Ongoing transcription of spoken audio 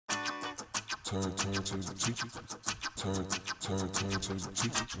Turn to the teacher. Turn to the teacher. Turn to the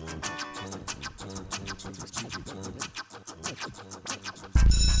teacher. Turn to the teacher. Turn to the teacher.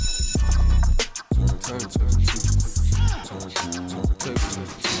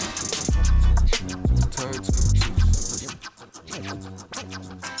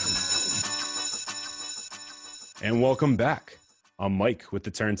 And welcome back. I'm Mike with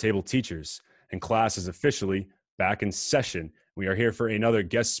the Turntable Teachers, and class is officially back in session. We are here for another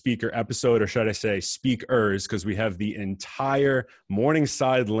guest speaker episode, or should I say speakers, because we have the entire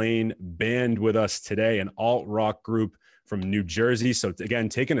Morningside Lane band with us today, an alt-rock group from New Jersey. So again,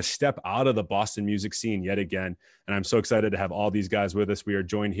 taking a step out of the Boston music scene yet again. And I'm so excited to have all these guys with us. We are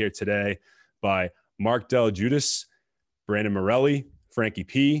joined here today by Mark Del Giudice, Brandon Morelli, Frankie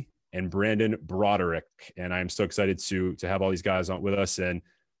P., and Brandon Broderick. And I'm so excited to have all these guys on with us. And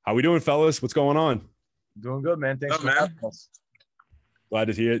how we doing, fellas? What's going on? Doing good, man. Thanks for having us. Glad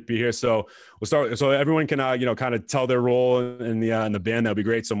to be here. So we'll start. So everyone can, kind of tell their role in the band. That'd be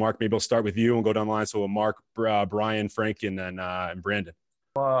great. So Mark, maybe we'll start with you and go down the line. So Mark, Brian, Frankie, and then and Brandon.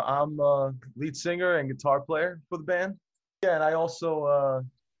 I'm lead singer and guitar player for the band. Yeah, and I'm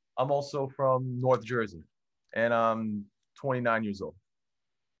also from North Jersey, and I'm 29 years old.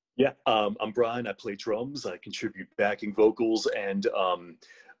 Yeah, I'm Brian. I play drums. I contribute backing vocals and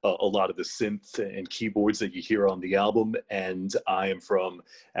a lot of the synth and keyboards that you hear on the album. And I am from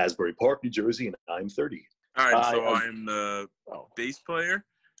Asbury Park, New Jersey, and I'm 30. All right, so I'm the bass player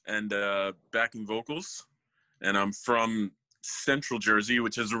and backing vocals. And I'm from Central Jersey,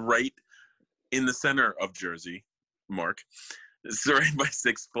 which is right in the center of Jersey, Mark. It's right by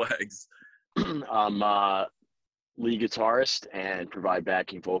Six Flags. I'm lead guitarist and provide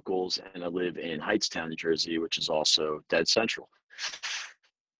backing vocals, and I live in Hightstown, New Jersey, which is also dead central.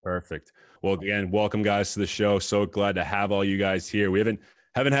 Perfect. Well, again, welcome guys to the show. So glad to have all you guys here. We haven't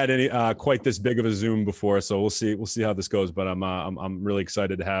had any quite this big of a Zoom before, so we'll see how this goes. But I'm really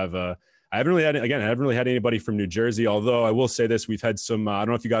excited to have. I haven't really had anybody from New Jersey. Although I will say this, we've had some. I don't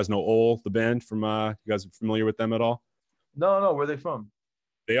know if you guys know Ole, the band from. You guys are familiar with them at all? No. Where are they from?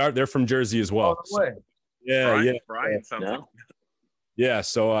 They're from Jersey as well. Oh, no way. Yeah. Brian sounds like. Yeah.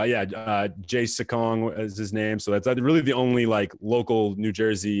 So Jay Sakong is his name. So that's really the only like local New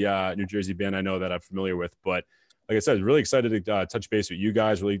Jersey band I know that I'm familiar with. But like I said, really excited to touch base with you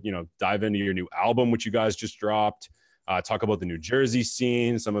guys. Really, dive into your new album, which you guys just dropped. Talk about the New Jersey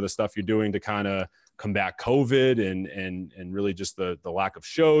scene, some of the stuff you're doing to kind of combat COVID and really just the lack of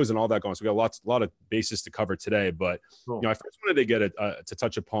shows and all that going. So we got a lot of bases to cover today. But cool. I first wanted to get to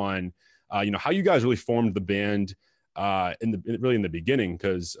touch upon how you guys really formed the band in the beginning,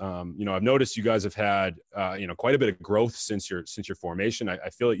 because I've noticed you guys have had quite a bit of growth since your formation. I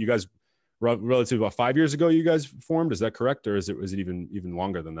feel like you guys relatively about 5 years ago you guys formed. Is that correct, or was it even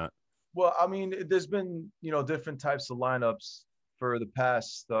longer than that? Well, I mean, there's been different types of lineups for the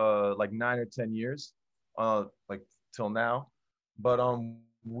past like 9 or 10 years, like till now. But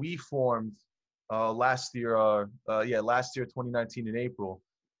we formed last year 2019 in April,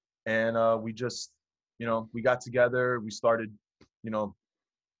 and we just we got together. We started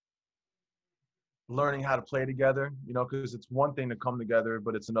learning how to play together, because it's one thing to come together,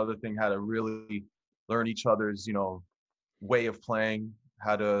 but it's another thing how to really learn each other's way of playing,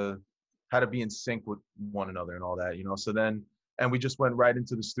 how to be in sync with one another and all that, So then, and we just went right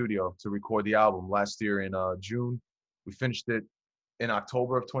into the studio to record the album last year in June. We finished it in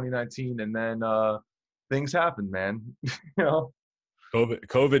October of 2019, and then things happened, man.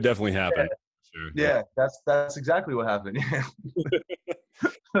 COVID definitely happened. Sure. Yeah, that's exactly what happened.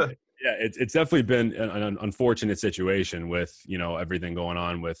 Yeah, it's definitely been an unfortunate situation with everything going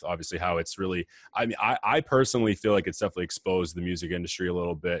on with obviously how it's really. I mean, I personally feel like it's definitely exposed the music industry a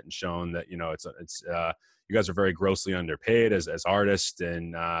little bit and shown that it's you guys are very grossly underpaid as artists,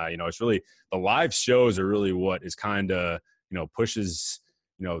 and it's really the live shows are really what is kind of pushes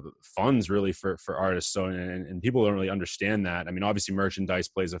the funds really for artists. So and people don't really understand that. I mean, obviously merchandise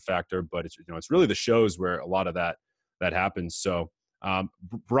plays a factor, but it's really the shows where a lot of that happens. So.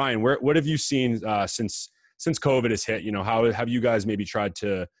 Brian, what have you seen since COVID has hit? How have you guys maybe tried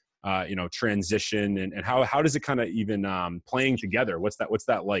to transition, and how does it kind of even playing together? What's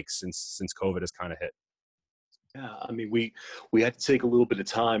that like since COVID has kind of hit? Yeah, I mean, we had to take a little bit of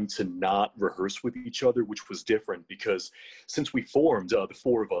time to not rehearse with each other, which was different because since we formed, the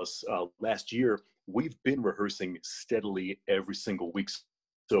four of us last year, we've been rehearsing steadily every single week.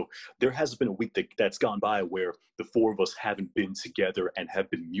 So there hasn't been a week that's gone by where the four of us haven't been together and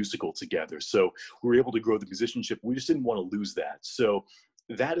have been musical together. So we were able to grow the musicianship. We just didn't want to lose that. So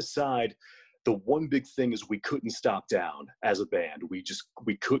that aside, the one big thing is we couldn't stop down as a band. We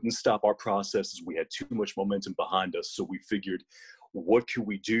couldn't stop our processes. We had too much momentum behind us. So we figured, what can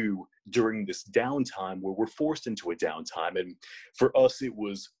we do during this downtime where we're forced into a downtime? And for us, it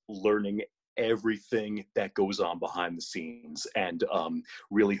was learning everything that goes on behind the scenes and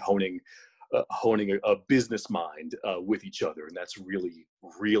really honing a business mind with each other. And that's really,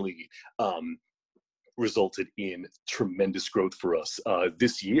 really resulted in tremendous growth for us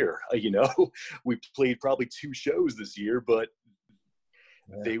this year. We played probably 2 shows this year, but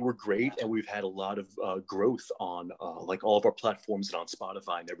they were great, and we've had a lot of growth on like all of our platforms and on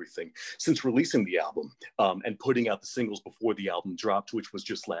Spotify and everything since releasing the album and putting out the singles before the album dropped, which was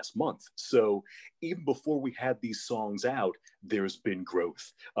just last month. So even before we had these songs out, there's been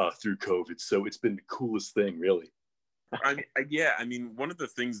growth through COVID. So it's been the coolest thing, really. I mean, one of the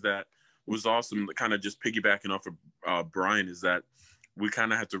things that was awesome, kind of just piggybacking off of Brian, is that we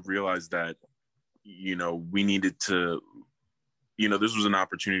kind of had to realize that, we needed to, this was an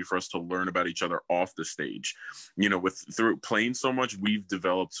opportunity for us to learn about each other off the stage. Through playing so much, we've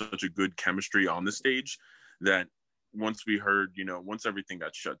developed such a good chemistry on the stage that once we heard, once everything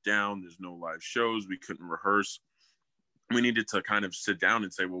got shut down, there's no live shows, we couldn't rehearse. We needed to kind of sit down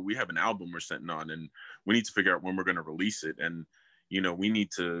and say, well, we have an album we're sitting on, and we need to figure out when we're going to release it. And, we need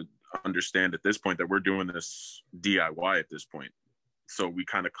to understand at this point that we're doing this DIY at this point. So we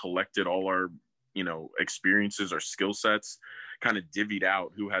kind of collected all our, experiences, our skill sets, kind of divvied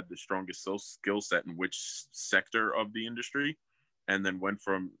out who had the strongest skill set in which sector of the industry, and then went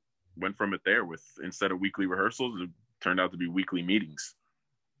from it there. With, instead of weekly rehearsals, it turned out to be weekly meetings,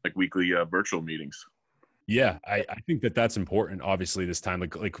 like weekly virtual meetings. Yeah, I think that's important. Obviously, this time,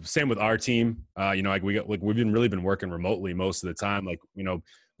 like same with our team. We've been working remotely most of the time.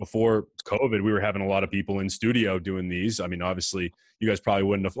 Before COVID, we were having a lot of people in studio doing these. I mean, obviously, you guys probably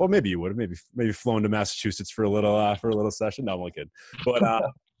wouldn't have. Well, maybe you would have. Maybe flown to Massachusetts for a little session. No, I'm only kidding. But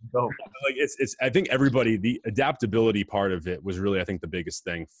it's. I think everybody, the adaptability part of it was really, I think, the biggest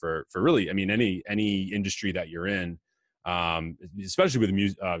thing for really. I mean, any industry that you're in. Especially with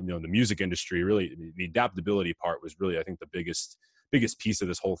the music industry, really the adaptability part was really, I think, the biggest piece of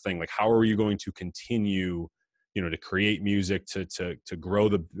this whole thing. Like, how are you going to continue, to create music, to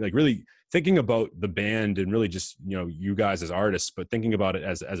grow really thinking about the band and really just, you guys as artists, but thinking about it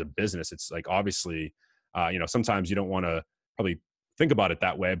as a business. It's like, obviously, sometimes you don't want to probably think about it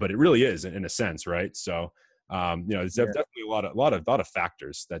that way, but it really is in a sense, right? So, there's definitely a lot of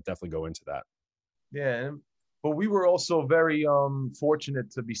factors that definitely go into that. Yeah. But we were also very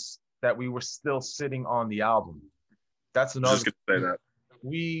fortunate that we were still sitting on the album. That's another. Just gonna say that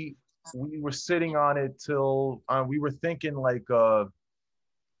we were sitting on it till we were thinking like a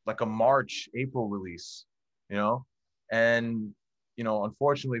March, April release, and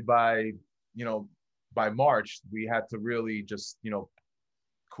unfortunately by March we had to really just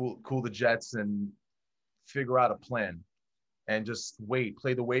cool the jets and figure out a plan and just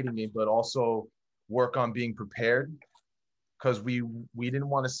play the waiting game, but also work on being prepared, because we didn't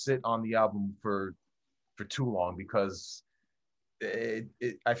want to sit on the album for too long, because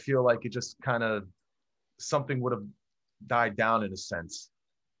I feel like it just kind of, something would have died down in a sense,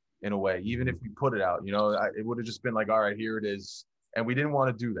 in a way. Even if we put it out, it would have just been like, all right, here it is. And we didn't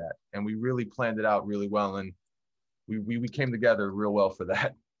want to do that. And we really planned it out really well. And we came together real well for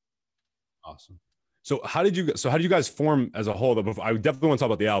that. Awesome. So how did you guys form as a whole? I definitely want to talk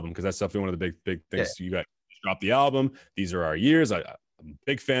about the album, because that's definitely one of the big things. Yeah. You guys dropped the album. These are our years. I'm a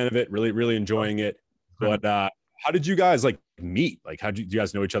big fan of it. Really, really enjoying it. But how did you guys meet? How did you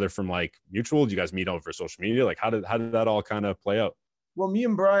guys know each other from mutual? Did you guys meet over social media? How did that all kind of play out? Well, me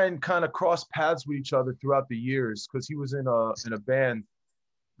and Brian kind of crossed paths with each other throughout the years, because he was in a band,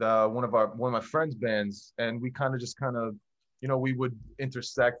 one of my friends' bands, and we we would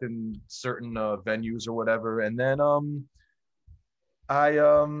intersect in certain venues or whatever. And then I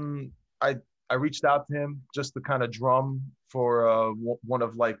reached out to him just to kind of drum for one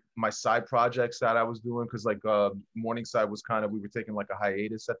of my side projects that I was doing, because Morningside was we were taking a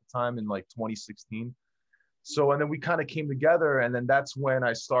hiatus at the time in 2016. So, and then we kind of came together, and then that's when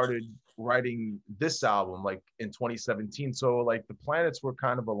I started writing this album in 2017. So the planets were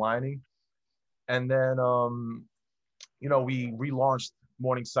kind of aligning. And then we relaunched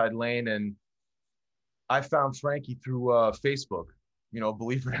Morningside Lane, and I found Frankie through Facebook,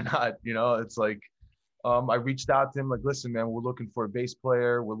 believe it or not. It's I reached out to him listen, man, we're looking for a bass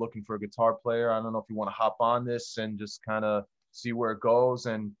player, we're looking for a guitar player, I don't know if you want to hop on this and just kind of see where it goes.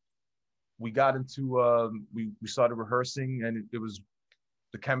 And we got into we started rehearsing, and it was,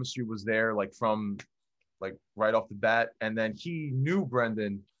 the chemistry was there from right off the bat. And then he knew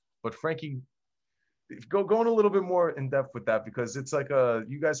Brendan, but Frankie going a little bit more in depth with that, because it's like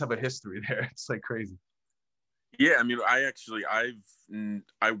you guys have a history there. It's like crazy. Yeah, I mean,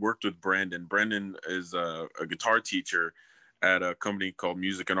 I worked with Brandon. Brandon is a guitar teacher at a company called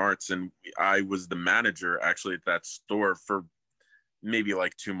Music and Arts, and I was the manager actually at that store for maybe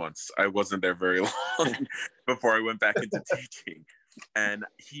like 2 months. I wasn't there very long before I went back into teaching. And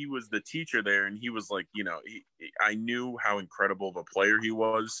he was the teacher there, and he was like, I knew how incredible of a player he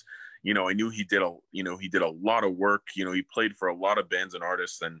was. I knew he did a lot of work. He played for a lot of bands and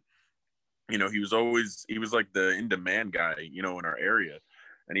artists, and he was like the in-demand guy, in our area,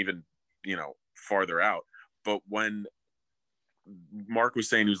 and even, farther out. But when Mark was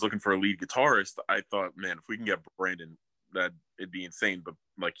saying he was looking for a lead guitarist, I thought, man, if we can get Brandon, that it'd be insane. But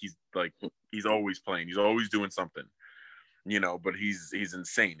he's always playing, he's always doing something, but he's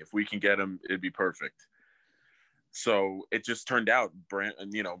insane. If we can get him, it'd be perfect. So it just turned out,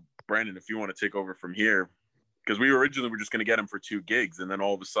 Brandon, if you want to take over from here, because we originally were just going to get him for 2 gigs, and then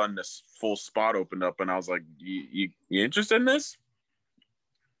all of a sudden this full spot opened up, and I was like, you interested in this?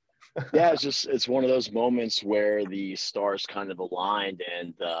 Yeah, it's one of those moments where the stars kind of aligned,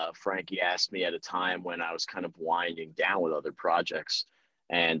 and Frankie asked me at a time when I was kind of winding down with other projects,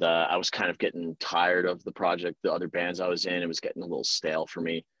 and I was kind of getting tired of the other bands I was in. It was getting a little stale for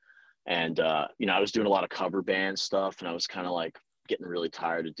me, and I was doing a lot of cover band stuff, and I was kind of like getting really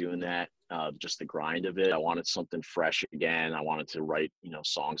tired of doing that, just the grind of it. I wanted something fresh again. I wanted to write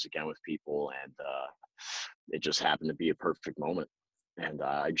songs again with people, and it just happened to be a perfect moment. And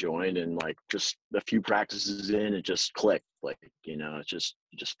I joined, and like just a few practices in, it just clicked. Like, it just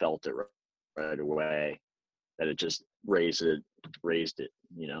felt it right away, that it just raised it.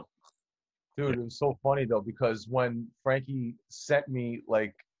 Dude, it was so funny though, because when Frankie sent me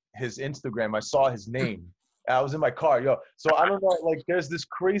like his Instagram, I saw his name. I was in my car, so I don't know, like there's this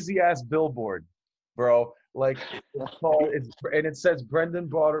crazy ass billboard, bro. Like and it says Brendan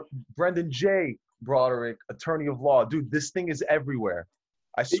J. Broderick, attorney of law. Dude, this thing is everywhere.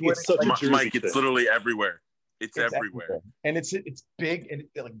 I swear. It's such a Jersey Mike, thing. it's literally everywhere. It's everywhere. And it's big, and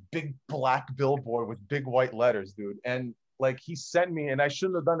like big black billboard with big white letters, dude. And like he sent me, and I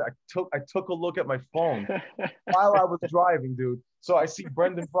shouldn't have done it. I took a look at my phone while I was driving, dude. So I see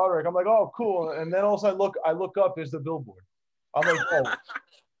Brendan Broderick. I'm like, oh, cool. And then also I look up, there's the billboard. I'm like, oh.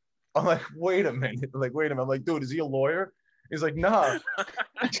 I'm like, wait a minute. I'm like, dude, is he a lawyer? He's like, nah.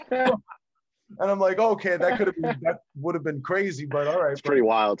 And I'm like, okay, that would have been crazy, but all right. It's pretty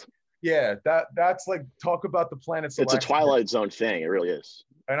wild. Yeah, that's like, talk about the planet selection. It's a Twilight Zone thing. It really is.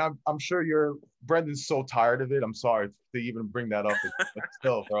 And I'm sure Brendan's so tired of it. I'm sorry to even bring that up. But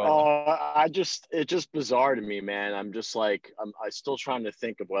still, bro. Oh, it's just bizarre to me, man. I'm just like, I still trying to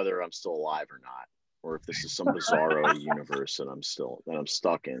think of whether I'm still alive or not, or if this is some bizarro universe that I'm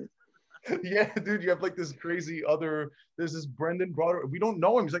stuck in. Yeah, dude, you have like this crazy there's this Brendan Broderick. We don't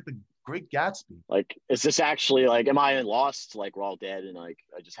know him. He's like the Great Gatsby. Like, is this actually like, am I in Lost? Like, we're all dead, and like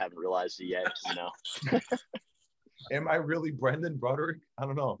I just haven't realized it yet. Am I really Brendan Broderick? I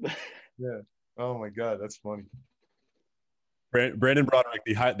don't know. Yeah. Oh my God, that's funny. Brandon Broderick,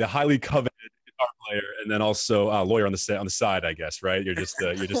 the highly coveted guitar player, and then also lawyer on the side, I guess, right? You're just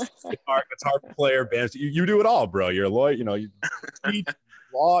guitar player, bands. You do it all, bro. You're a lawyer. You teach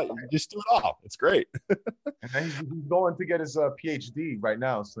law. You just do it all. It's great. And then he's going to get his PhD right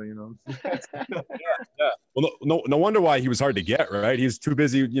now, so yeah. Well, no wonder why he was hard to get, right? He's too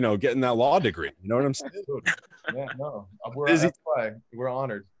busy, getting that law degree. You know what I'm saying? Yeah, no, that's why we're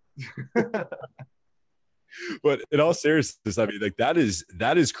honored. But in all seriousness, I mean, like that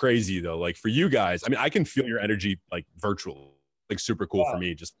is crazy though. Like for you guys, I mean, I can feel your energy like virtual, like super cool for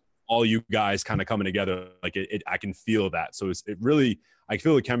me. Just all you guys kind of coming together, like I can feel that. So it really, I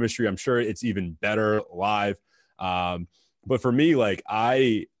feel the chemistry. I'm sure it's even better live. But for me, like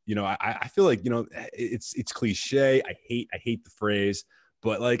I feel like, it's cliche. I hate the phrase,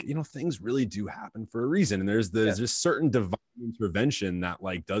 but like, things really do happen for a reason. And there's just certain divine intervention that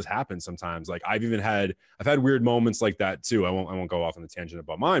like does happen sometimes. Like I've had weird moments like that too. I won't go off on the tangent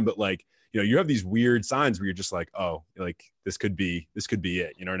about mine, but like, you have these weird signs where you're just like, oh, like this could be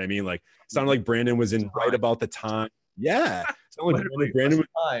it. You know what I mean? Like it sounded like Brandon was in right about the time. Yeah. It sounded like Brandon was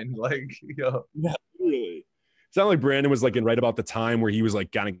fine. Like, yeah, literally. It sounded like Brandon was like in right about the time where he was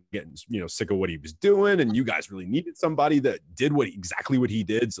like kind of getting, sick of what he was doing, and you guys really needed somebody that did exactly what he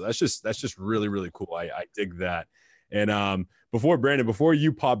did. So that's just really, really cool. I dig that. And before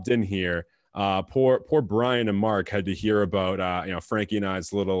you popped in here, poor Brian and Mark had to hear about Frankie and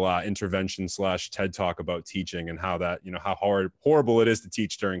I's little intervention / TED talk about teaching and how that how horrible it is to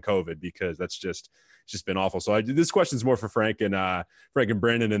teach during COVID, because that's just it's just been awful. So this question's more for Frank and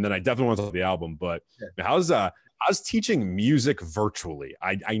Brandon, and then I definitely want to talk about the album. But how's teaching music virtually?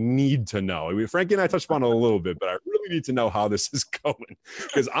 I need to know. I mean, Frankie and I touched on it a little bit, but I really need to know how this is going,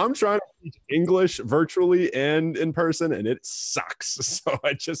 because I'm trying to teach English virtually and in person, and it sucks. So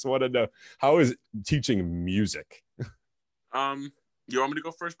I just want to know, how is teaching music? You want me to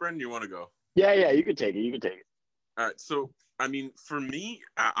go first, Brandon? You want to go? Yeah, you can take it. All right. So, I mean, for me,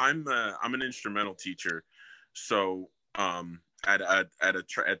 I'm an instrumental teacher. So, at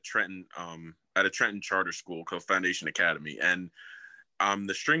Trenton, at a Trenton charter school called Foundation Academy, and I'm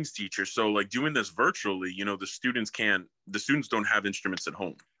the strings teacher. So, like, doing this virtually, you know, the students don't have instruments at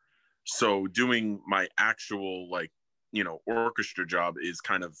home. So, doing my actual, like, you know, orchestra job is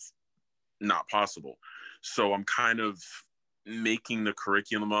kind of not possible. So, I'm kind of making the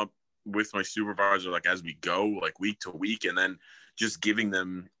curriculum up with my supervisor, like, as we go, like, week to week, and then just giving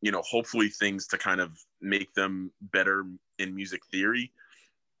them, you know, hopefully things to kind of make them better in music theory,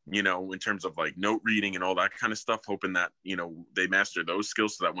 you know, in terms of like note reading and all that kind of stuff, hoping that, you know, they master those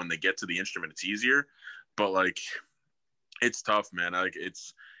skills so that when they get to the instrument, it's easier. But like, it's tough, man. Like, it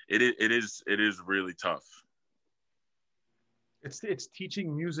is really tough. It's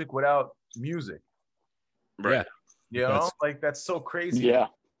teaching music without music. Right. Yeah. You know, like, that's so crazy. Yeah.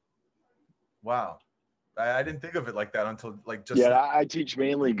 Wow. I didn't think of it like that until like just. Yeah, I teach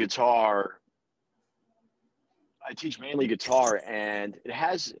mainly guitar. And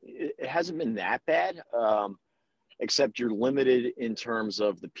it hasn't been that bad, except you're limited in terms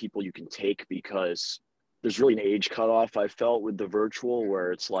of the people you can take, because there's really an age cutoff, I felt, with the virtual,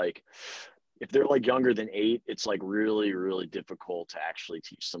 where it's like, if they're like younger than 8, it's like really, really difficult to actually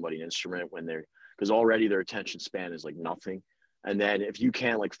teach somebody an instrument because already their attention span is like nothing. And then if you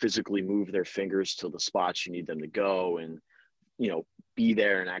can't like physically move their fingers to the spots you need them to go, and, you know, be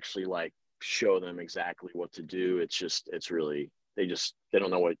there and actually like show them exactly what to do, it's really, they don't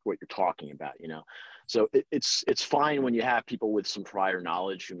know what you're talking about, you know? So it's fine when you have people with some prior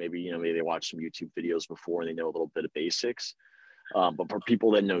knowledge who maybe they watch some YouTube videos before and they know a little bit of basics. But for people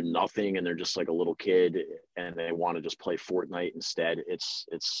that know nothing and they're just like a little kid and they want to just play Fortnite instead, it's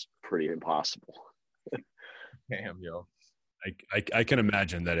pretty impossible. Damn, yo. I can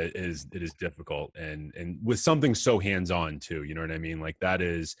imagine that it is difficult, and with something so hands-on too, you know what I mean? Like,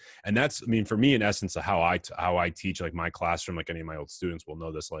 that's, I mean, for me, in essence, of how I teach, like, my classroom, like any of my old students will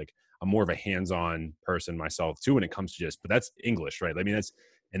know this, like, I'm more of a hands-on person myself too when it comes to but that's English, right? I mean,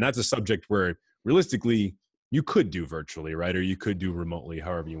 that's a subject where realistically you could do virtually, right? Or you could do remotely,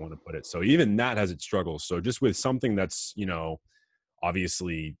 however you want to put it. So even that has its struggles. So just with something that's, you know,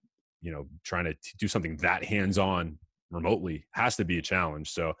 obviously, you know, trying to do something that hands-on remotely has to be a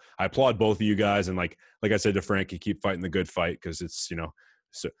challenge. So I applaud both of you guys, and like I said to Frank, you keep fighting the good fight, because it's, you know,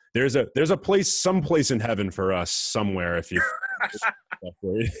 so there's a place, some place in heaven for us somewhere, if you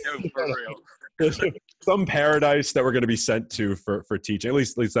some paradise that we're going to be sent to for teaching. At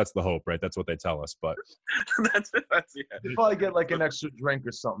least that's the hope, right? That's what they tell us. But that's yeah. You probably get like an extra drink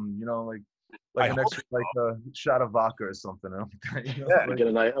or something, you know, like an extra, like a shot of vodka or something. You know? Yeah, like, get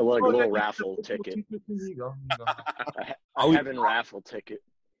a little raffle ticket. You go. A heaven raffle ticket.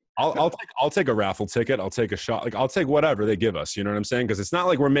 I'll take a raffle ticket. I'll take a shot. Like, I'll take whatever they give us. You know what I'm saying? Because it's not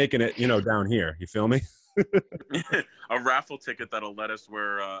like we're making it, you know, down here. You feel me? A raffle ticket that'll let us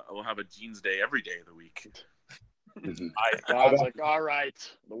we'll have a jeans day every day of the week. I was like, all right,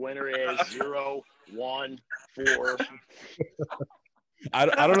 the winner is 0, 1, 4. I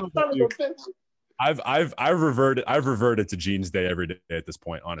don't know. I've reverted to jeans day every day at this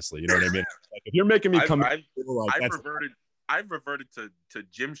point. Honestly, you know what I mean? Like, if you're making me come, I've reverted to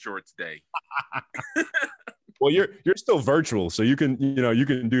gym shorts day. Well, you're still virtual, so you can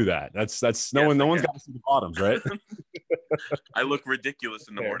do that. That's no one's got to see the bottoms, right? I look ridiculous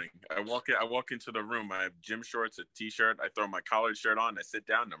in the morning. I walk into the room. I have gym shorts, a t-shirt. I throw my collared shirt on. I sit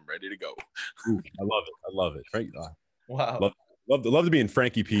down. And I'm ready to go. Ooh, I love it. Frank, wow. Love to be in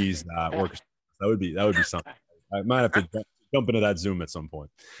Frankie P's orchestra. That would be something. I might have to jump into that Zoom at some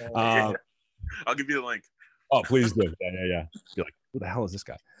point. I'll give you the link. Oh, please do. Yeah. Be like, who the hell is this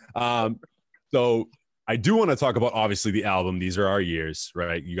guy? So I do want to talk about, obviously, the album. These Are Our Years,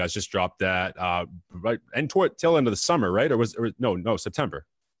 right? You guys just dropped that right, and tail end of the summer, right? Or no, September.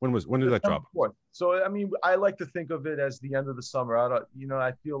 When did that drop? 4th. So I mean, I like to think of it as the end of the summer.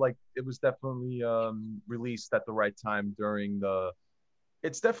 I feel like it was definitely released at the right time during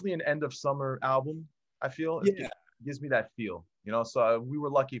it's definitely an end of summer album. I feel it gives me that feel, you know. So we were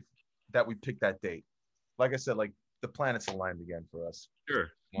lucky that we picked that date. Like I said, like, the planets aligned again for us.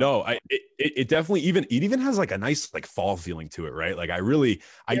 Sure. No, it definitely even has like a nice like fall feeling to it, right? Like, I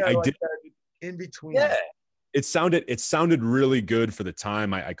did. in between. Yeah. It sounded really good for the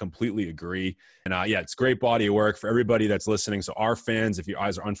time. I completely agree. And yeah, it's great body of work for everybody that's listening. So our fans, if you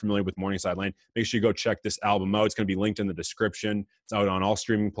guys are unfamiliar with Morningside Lane, make sure you go check this album out. It's going to be linked in the description. It's out on all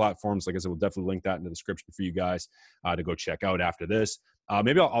streaming platforms. Like I said, we'll definitely link that in the description for you guys to go check out after this.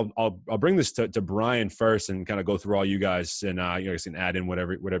 Maybe I'll bring this to Brian first and kind of go through all you guys, and you guys can add in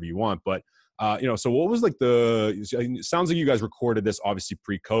whatever you want. But so what was like it sounds like you guys recorded this obviously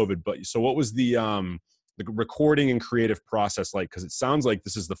pre-COVID, but so what was the recording and creative process like? Because it sounds like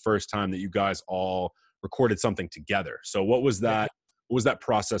this is the first time that you guys all recorded something together. So what was that? What was that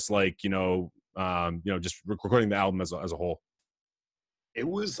process like? Just recording the album as a whole. It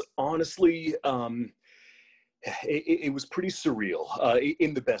was honestly, it was pretty surreal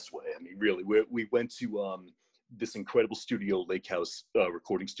in the best way. I mean, really, we went to this incredible studio, Lake House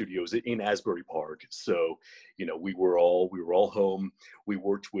Recording Studios in Asbury Park. So, we were all home. We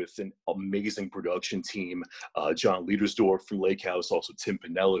worked with an amazing production team, John Liedersdorf from Lake House, also Tim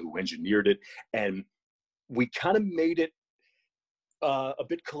Pinella, who engineered it. And we kind of made it a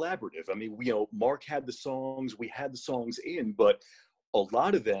bit collaborative. I mean, Mark had the songs, we had the songs in, but a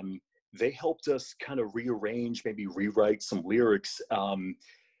lot of them, they helped us kind of rearrange, maybe rewrite some lyrics,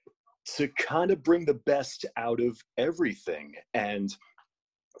 to kind of bring the best out of everything. And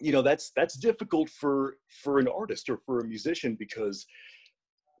that's difficult for an artist or for a musician, because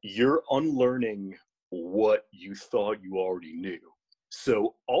you're unlearning what you thought you already knew.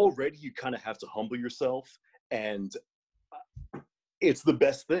 So already you kind of have to humble yourself, and it's the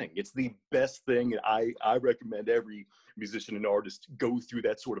best thing. It's the best thing. I recommend every musician and artist go through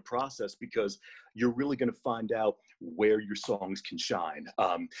that sort of process, because you're really going to find out where your songs can shine.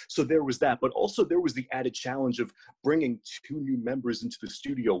 So there was that, but also there was the added challenge of bringing 2 new members into the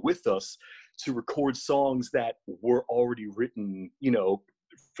studio with us to record songs that were already written,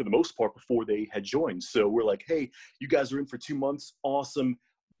 for the most part before they had joined. So we're like, hey, you guys are in for 2 months. Awesome.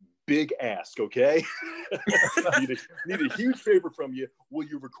 Big ask, okay? need a huge favor from you. Will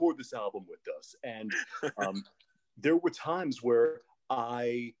you record this album with us? And there were times where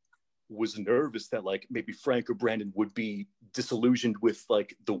I was nervous that like maybe Frank or Brandon would be disillusioned with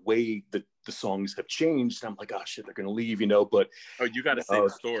like the way that the songs have changed. And I'm like, oh shit, they're gonna leave, but you gotta say the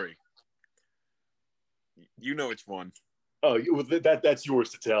story. You know which one. Oh, that's yours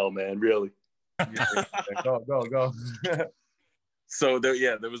to tell, man, really. Go. So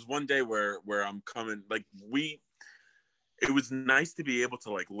there was one day where I'm coming, like it was nice to be able to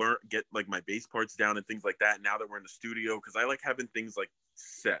like get like my bass parts down and things like that. Now that we're in the studio, because I like having things like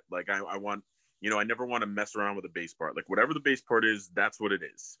set. Like I want, I never want to mess around with a bass part. Like whatever the bass part is, that's what it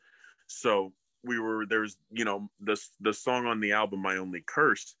is. So there's the song on the album, My Only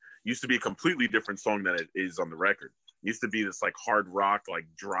Curse, used to be a completely different song than it is on the record. It used to be this like hard rock, like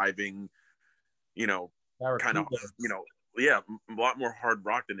driving, kind of, a lot more hard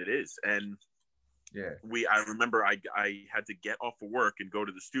rock than it is. And yeah, I remember I had to get off of work and go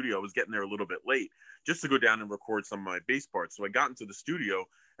to the studio. I was getting there a little bit late just to go down and record some of my bass parts. So I got into the studio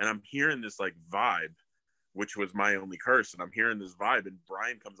and I'm hearing this like vibe, which was My Only Curse. And I'm hearing this vibe, and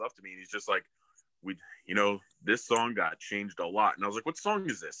Brian comes up to me and he's just like, this song got changed a lot. And I was like, what song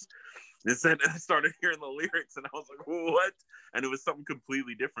is this? And I started hearing the lyrics and I was like, what? And it was something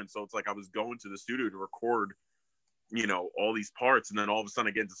completely different. So it's like I was going to the studio to record all these parts, and then all of a sudden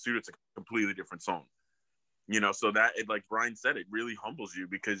I get into the studio, it's a completely different song. So that, like Brian said, it really humbles you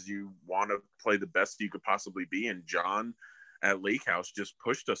because you want to play the best you could possibly be. And John at Lake House just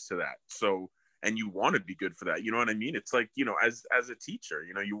pushed us to that. So, and you want to be good for that. You know what I mean? It's like, as a teacher,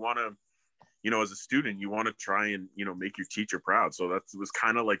 you want to, as a student, you want to try and, make your teacher proud. So that was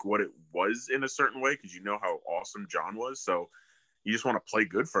kind of like what it was in a certain way, because how awesome John was. So you just want to play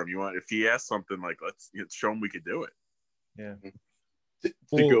good for him. If he asks something, like, let's show him we could do it. Yeah.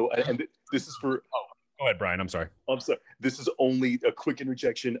 And this is for. Go ahead, Brian. I'm sorry. This is only a quick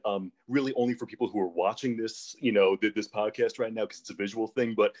interjection. Really only for people who are watching this, this podcast right now, because it's a visual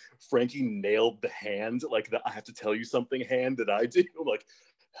thing. But Frankie nailed the hand, like the "I have to tell you something" hand that I do. I'm like,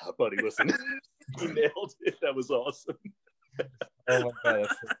 oh, buddy, listen, he nailed it. That was awesome. Oh my God,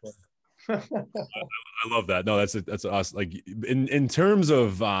 that's so fun. I love that. No, that's awesome. Like in terms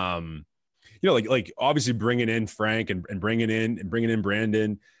of like obviously bringing in Frank and bringing in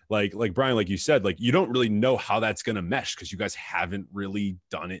Brandon, like Brian, like you said, like you don't really know how that's going to mesh because you guys haven't really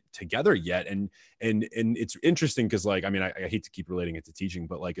done it together yet. And it's interesting because like, I mean, I hate to keep relating it to teaching,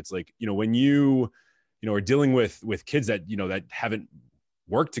 but like, it's like, when you are dealing with kids that, that haven't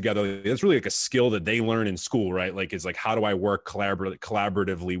work together. That's really like a skill that they learn in school, right? Like, it's like, how do I work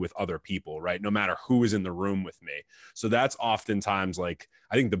collaboratively with other people, right? No matter who is in the room with me. So that's oftentimes like,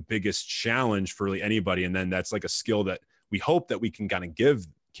 I think the biggest challenge for really anybody. And then that's like a skill that we hope that we can kind of give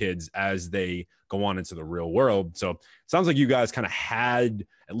kids as they go on into the real world. So it sounds like you guys kind of had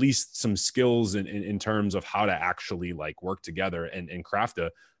at least some skills in terms of how to actually like work together and craft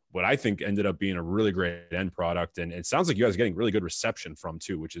what I think ended up being a really great end product. And it sounds like you guys are getting really good reception from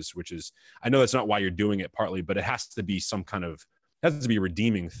too, which is, I know that's not why you're doing it partly, but it has to be some kind of, has to be a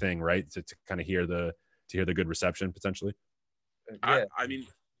redeeming thing, right? To kind of hear the good reception potentially. Yeah. I mean,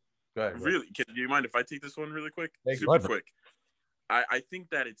 Go ahead, really, do you mind if I take this one really quick? Super quick. I think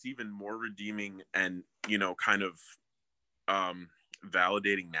that it's even more redeeming and, kind of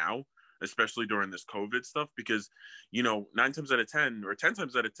validating now, especially during this COVID stuff, because, 9 times out of 10 or 10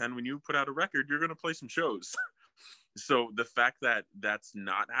 times out of 10, when you put out a record, you're going to play some shows. So the fact that that's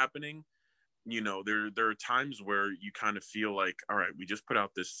not happening, there are times where you kind of feel like, all right, we just put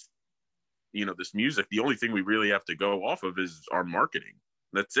out this, this music. The only thing we really have to go off of is our marketing.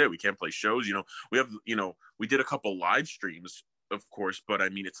 That's it. We can't play shows. We have, we did a couple live streams, of course, but I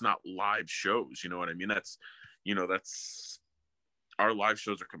mean, it's not live shows. You know what I mean? That's our live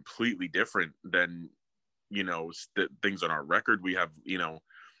shows are completely different than, things on our record. We have,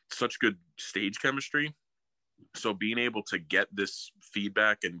 such good stage chemistry. So being able to get this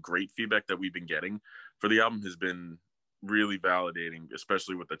feedback and great feedback that we've been getting for the album has been really validating,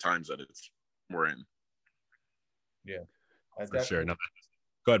 especially with the times that we're in. Yeah. For sure. No,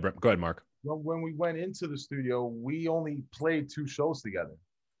 go ahead, Mark. When we went into the studio, we only played 2 shows together.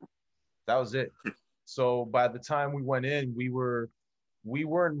 That was it. So by the time we went in, we weren't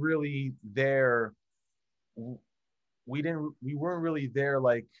really there. We weren't really there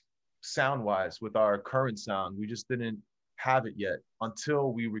like sound wise with our current sound. We just didn't have it yet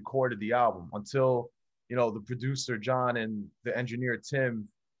until we recorded the album, until, the producer John and the engineer Tim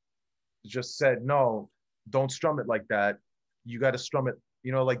just said, no, don't strum it like that. You got to strum it,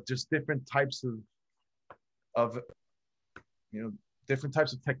 like just different types of different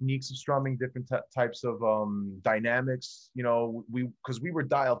types of techniques of strumming, different types of dynamics, because we were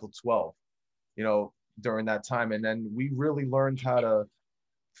dialed to 12, during that time. And then we really learned how to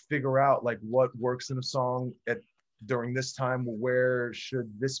figure out like what works in a song during this time, where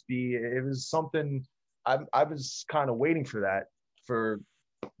should this be. It was something I was kind of waiting for that for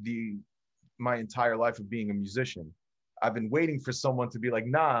my entire life of being a musician. I've been waiting for someone to be like,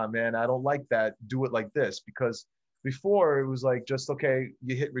 nah, man, I don't like that. Do it like this. Because before it was like, just, okay,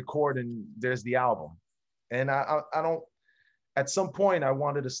 you hit record and there's the album. And I don't, at some point I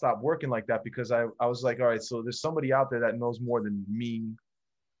wanted to stop working like that, because I was like, all right, so there's somebody out there that knows more than me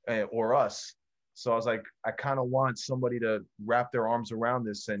or us. So I was like, I kind of want somebody to wrap their arms around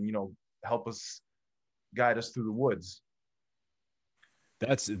this and, help us, guide us through the woods.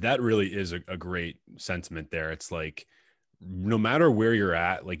 That really is a great sentiment there. It's like, no matter where you're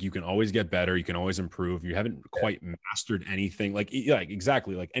at, like, you can always get better. You can always improve. You haven't quite mastered anything. Like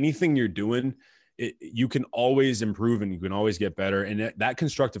exactly. Like anything you're doing, you can always improve and you can always get better. And that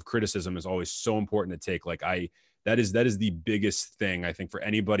constructive criticism is always so important to take. Like that is the biggest thing, I think, for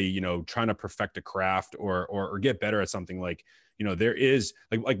anybody, trying to perfect a craft or get better at something. Like, there is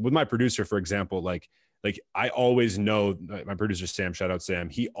like with my producer, for example, like I always know my producer, Sam, shout out Sam.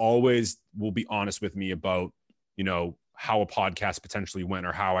 He always will be honest with me about, how a podcast potentially went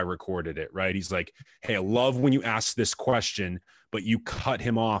or how I recorded it. Right. He's like, hey, I love when you ask this question, but you cut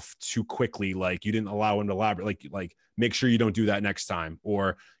him off too quickly. Like you didn't allow him to elaborate, like make sure you don't do that next time.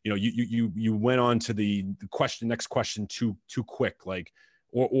 Or, you went on to the next question too quick, like,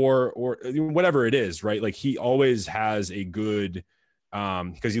 or whatever it is. Right. Like he always has a good,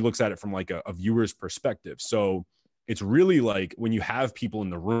 because he looks at it from like a viewer's perspective. So it's really like when you have people in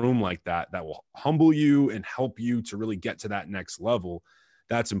the room like that will humble you and help you to really get to that next level,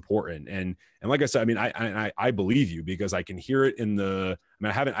 that's important. And like I said, I mean, I believe you, because I can hear it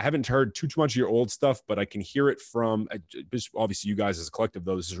I haven't heard too much of your old stuff, but I can hear it from obviously you guys as a collective,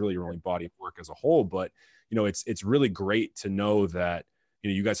 though this is really your only body of work as a whole. But, it's really great to know that,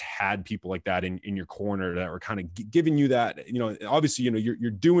 you guys had people like that in your corner that were kind of giving you that, obviously,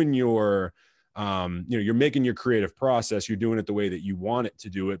 you're doing your, you're making your creative process, you're doing it the way that you want it to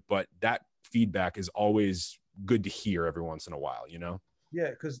do it. But that feedback is always good to hear every once in a while,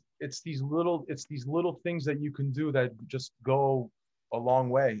 Yeah, because it's these little things that you can do that just go a long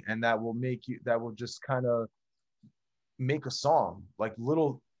way, and that will just kind of make a song. Like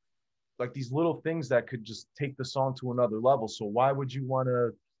these little things that could just take the song to another level. So why would you want to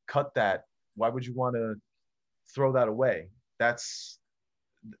cut that? Why would you want to throw that away? That's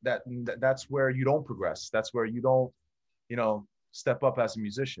that's where you don't progress. That's where you don't, you know, step up as a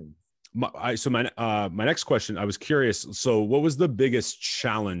musician. My next question, I was curious. So what was the biggest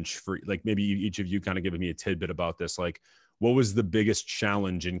challenge for, like, maybe each of you kind of giving me a tidbit about this? Like, what was the biggest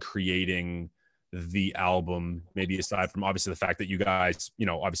challenge in creating the album? Maybe aside from obviously the fact that you guys, you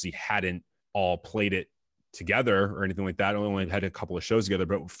know, obviously hadn't all played it together or anything like that. Only had a couple of shows together,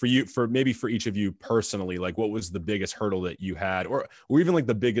 but for you, for each of you personally, like, what was the biggest hurdle that you had, or even like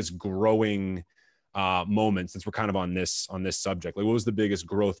the biggest growing moment, since we're kind of on this subject? Like, what was the biggest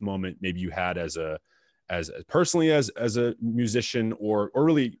growth moment maybe you had as personally as a musician, or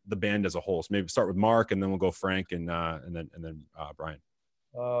really the band as a whole? So maybe start with Mark, and then we'll go Frank, and then Brian.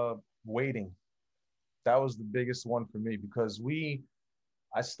 Waiting. That was the biggest one for me, because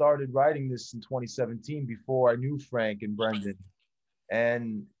I started writing this in 2017 before I knew Frank and Brendan.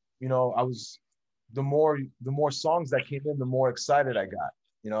 And, you know, the more songs that came in, the more excited I got,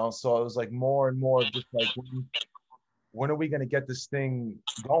 you know? So I was like more and more just like, when are we going to get this thing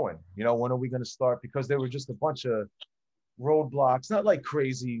going? You know, when are we going to start? Because there were just a bunch of roadblocks, not like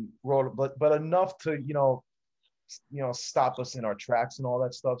crazy but enough to, you know, stop us in our tracks and all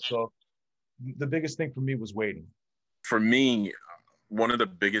that stuff. So the biggest thing for me was waiting. For me, one of the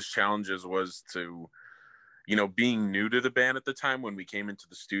biggest challenges was to, you know, being new to the band at the time when we came into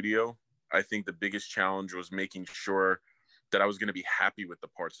the studio. I think the biggest challenge was making sure that I was going to be happy with the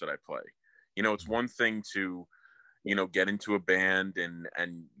parts that I play. You know, it's one thing to, you know, get into a band and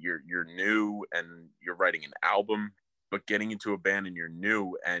you're new and you're writing an album, but getting into a band and you're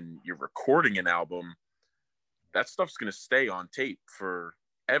new and you're recording an album, that stuff's going to stay on tape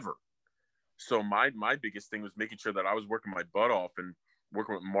forever. So my biggest thing was making sure that I was working my butt off and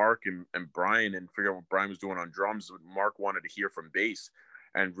working with Mark and Brian and figure out what Brian was doing on drums, what Mark wanted to hear from bass,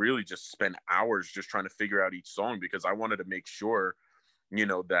 and really just spend hours just trying to figure out each song, because I wanted to make sure, you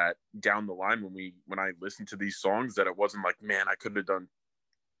know, that down the line when I listened to these songs, that it wasn't like, man, I could have done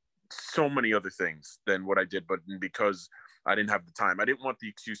so many other things than what I did, but because I didn't have the time. I didn't want the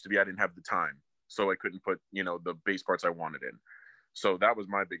excuse to be I didn't have the time, so I couldn't put, you know, the bass parts I wanted in. So that was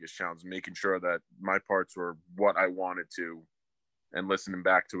my biggest challenge, making sure that my parts were what I wanted to, and listening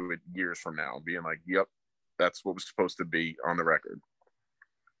back to it years from now, being like, yep, that's what was supposed to be on the record.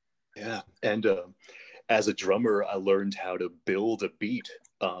 Yeah. And as a drummer, I learned how to build a beat.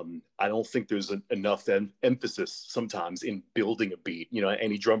 I don't think there's enough emphasis sometimes in building a beat. You know,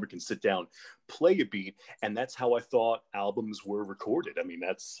 any drummer can sit down, play a beat, and that's how I thought albums were recorded. I mean,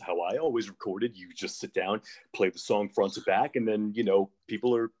 that's how I always recorded. You just sit down, play the song front to back, and then, you know,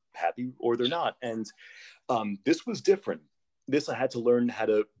 people are happy or they're not. And this was different. This, I had to learn how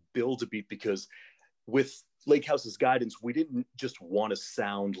to build a beat, because with Lake House's guidance, we didn't just want to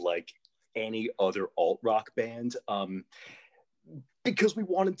sound like any other alt rock band, because we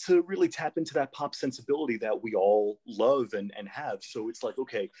wanted to really tap into that pop sensibility that we all love and have. So it's like,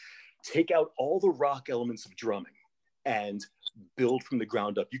 okay, take out all the rock elements of drumming and build from the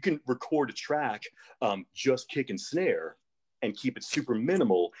ground up. You can record a track, just kick and snare, and keep it super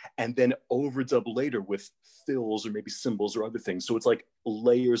minimal, and then overdub later with fills or maybe cymbals or other things. So it's like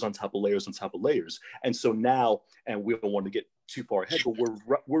layers on top of layers on top of layers. And so now, and we don't want to get too far ahead, but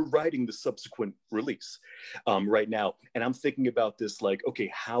we're writing the subsequent release right now. And I'm thinking about this like,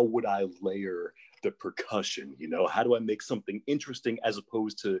 okay, how would I layer the percussion? You know, how do I make something interesting as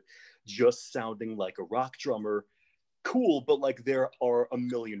opposed to just sounding like a rock drummer? Cool, but like there are a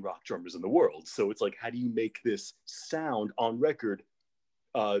million rock drummers in the world. So it's like, how do you make this sound on record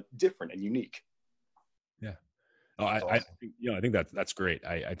different and unique? Yeah. I think that's great.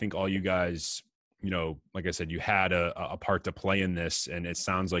 I think all you guys, you know, like I said, you had a part to play in this, and it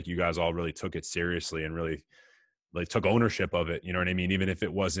sounds like you guys all really took it seriously and really like took ownership of it. You know what I mean? Even if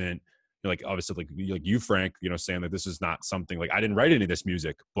it wasn't, like, obviously like you, Frank, you know, saying that this is not something like, I didn't write any of this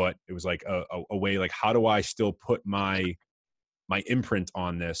music, but it was like a way, like, how do I still put my imprint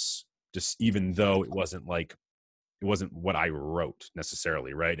on this, just even though it wasn't what I wrote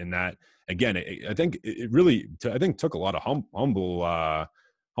necessarily, right? And that, again, I think it really took a lot of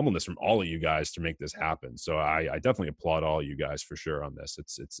humbleness from all of you guys to make this happen. So I definitely applaud all you guys for sure on this.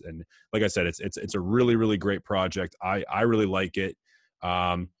 It's and like I said, it's a really, really great project. I really like it.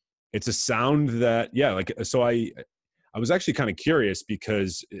 It's a sound that, yeah, like, so I was actually kind of curious,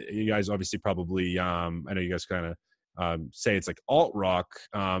 because you guys obviously probably, I know you guys kind of say it's like alt rock.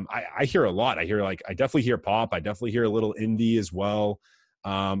 I hear a lot. I definitely hear pop. I definitely hear a little indie as well.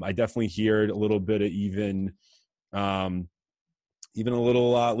 I definitely hear a little bit of even a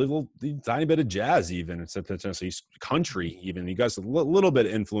little tiny bit of jazz, even it's potentially country. Even you guys a little bit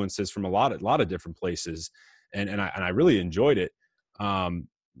of influences from a lot of different places, and I really enjoyed it.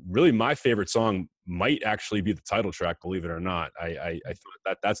 really my favorite song might actually be the title track, believe it or not. I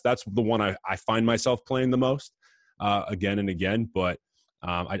thought that's the one I find myself playing the most again and again. But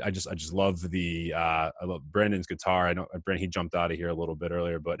I just love I love Brandon's guitar. I know Brandon, he jumped out of here a little bit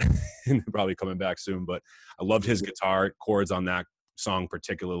earlier, but probably coming back soon. But I loved his guitar chords on that song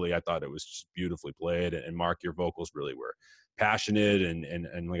particularly. I thought it was just beautifully played. And Mark, your vocals really were passionate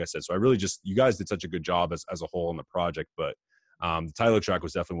and like I said, so I really just, you guys did such a good job as a whole in the project. But the title track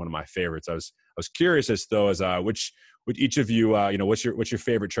was definitely one of my favorites. I was curious as though as which each of you what's your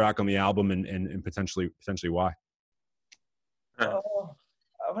favorite track on the album and potentially why. I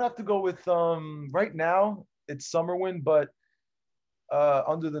would have to go with right now it's Summer Wind, but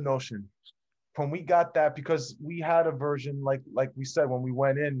Under the Notion. When we got that, because we had a version like we said when we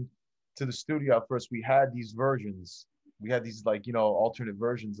went in to the studio at first, we had these versions. We had these alternate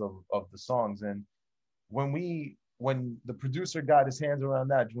versions of the songs, and when the producer got his hands around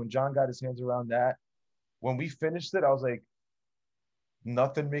that, when John got his hands around that, when we finished it, I was like,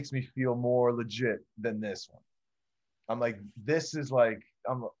 nothing makes me feel more legit than this one. I'm like, this is like,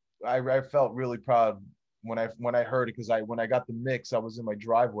 I felt really proud when I heard it, because when I got the mix, I was in my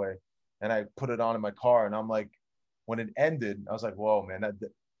driveway and I put it on in my car, and I'm like, when it ended, I was like, whoa, man,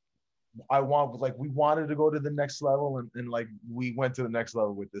 we wanted to go to the next level, and like we went to the next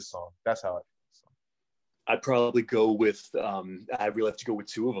level with this song. That's how I feel. So. I'd probably go with, I really have to go with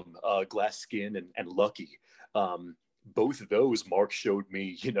two of them, Glass Skin and Lucky. Both of those, Mark showed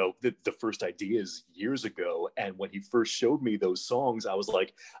me, the first ideas years ago. And when he first showed me those songs, I was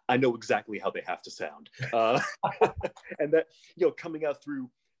like, I know exactly how they have to sound. And that, coming out through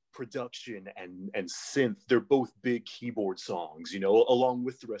production and synth, they're both big keyboard songs, along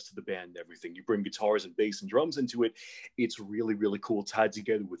with the rest of the band and everything. You bring guitars and bass and drums into it. It's really, really cool, tied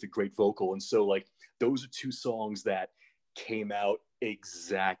together with a great vocal. And so like, those are two songs that came out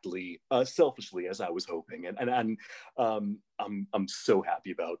exactly selfishly as I was hoping, and I'm so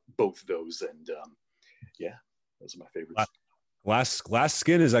happy about both of those, and yeah, those are my favorites. Glass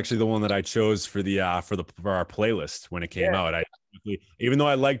Skin is actually the one that I chose for our playlist when it came out. Even though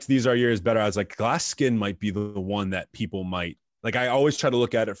I liked These Are Years better, I was like, Glass Skin might be the one that people might like. I always try to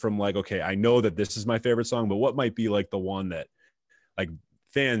look at it from like, okay, I know that this is my favorite song, but what might be like the one that like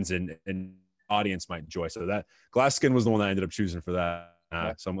fans and audience might enjoy. So that Glass Skin was the one that I ended up choosing for that.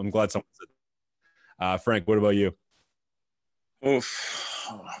 So I'm glad someone said. Frank, what about you? Oof.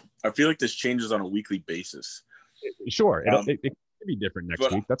 I feel like this changes on a weekly basis. Sure, it could be different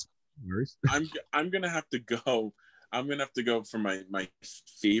next week. That's worries. I'm gonna have to go. I'm gonna have to go for my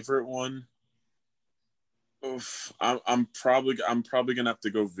favorite one. Oof. I'm probably gonna have to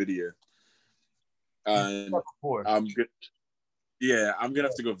go Vidya. I'm good. Yeah, I'm gonna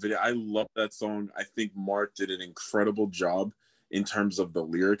have to go Vidya. I love that song. I think Mark did an incredible job in terms of the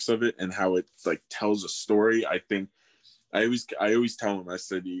lyrics of it and how it like tells a story. I think I always tell him, I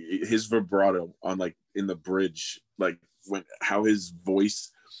said his vibrato on like in the bridge, like how his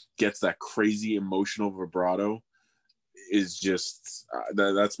voice gets that crazy emotional vibrato is just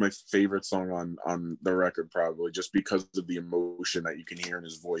that's my favorite song on the record, probably just because of the emotion that you can hear in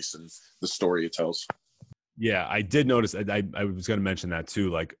his voice and the story it tells. Yeah, I did notice. I was going to mention that too.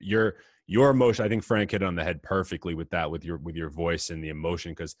 Like your emotion, I think Frank hit it on the head perfectly with that, with your voice and the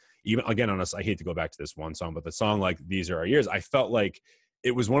emotion. Because even again, on us, I hate to go back to this one song, but the song like These Are Our Years, I felt like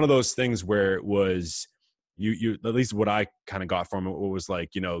it was one of those things where it was you at least what I kind of got from it was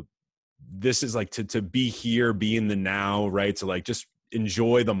like, this is like to be here, be in the now, right? To like just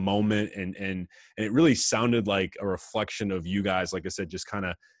enjoy the moment, and it really sounded like a reflection of you guys, like I said, just kind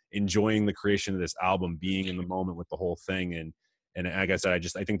of enjoying the creation of this album, being in the moment with the whole thing. And like I said,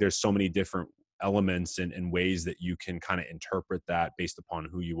 I think there's so many different elements and ways that you can kind of interpret that based upon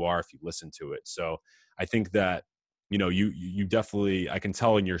who you are if you listen to it. So I think that you definitely, I can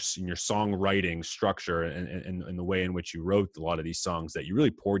tell in your songwriting structure and the way in which you wrote a lot of these songs that you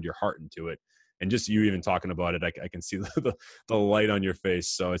really poured your heart into it. And just you even talking about it, I can see the light on your face.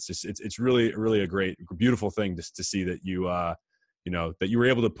 So it's really, really a great, beautiful thing just to see that you that you were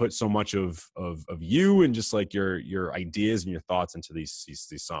able to put so much of you and just like your ideas and your thoughts into these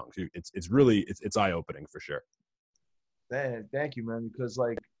songs. It's really eye opening for sure. Thank you, man. Because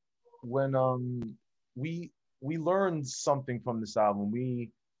like when we learned something from this album,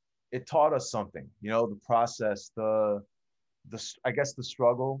 it taught us something. The process, I guess the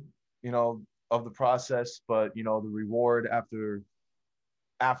struggle, of the process, but the reward after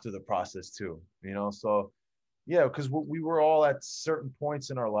the process too. So. Yeah, because we were all at certain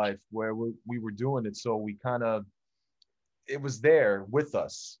points in our life where we were doing it. So we it was there with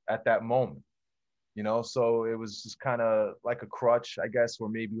us at that moment. you know. So it was just kind of like a crutch, I guess, or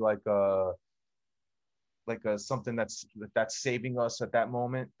maybe like a something that's saving us at that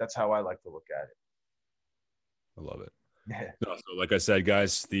moment. That's how I like to look at I love it. it. No, so like I said,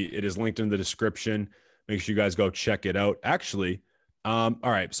 guys, it is linked in the description. Make sure you guys go check it out. Actually, all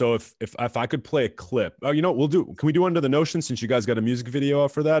right. So if I could play a clip, oh, you know what we'll do? Can we do Under the Notion since you guys got a music video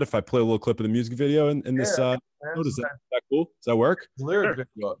out for that? If I play a little clip of the music video in this, Yeah, is that cool? Does that work? Lyric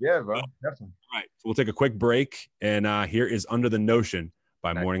video. Yeah, bro, definitely. All right. So we'll take a quick break, and here is Under the Notion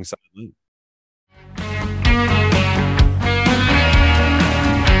by Nice. Morningside Lane.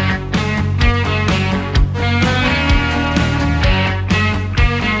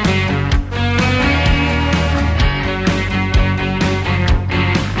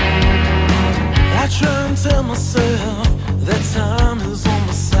 I try and tell myself that time is on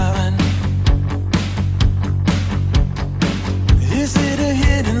my side. Is it a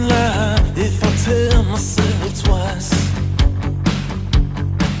hidden lie if I tell myself twice?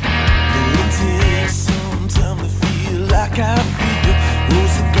 It takes some time to feel like I feel.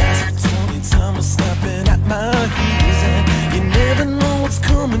 Those the gas for 20 time is snapping at my heels, and you never know what's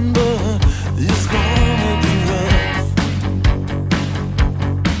coming, but it's gonna be rough.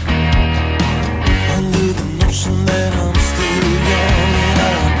 Under the notion that I'm still young, and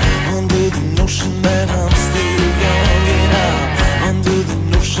I'm under the notion that I'm still young, and I'm under the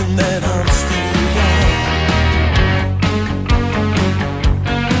notion that I'm still young.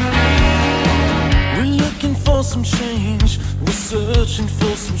 We're looking for some change, we're searching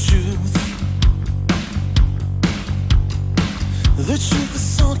for some truth. The truth is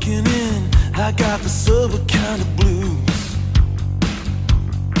sunken in, I got the sober kind of blues.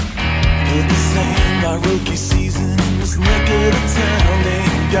 But this ain't my rookie season in this neck of the town. They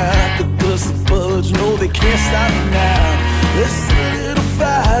ain't got the guts to budge, no they can't stop me now. There's a little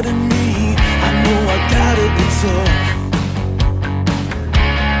fight in me, I know I gotta be tough.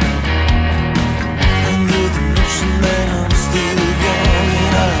 Under the notion that I'm still young,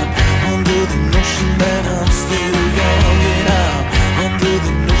 and I'm under the notion that I'm still young, and I'm under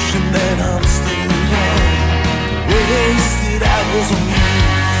the notion that I'm still young. Wasted hours on you.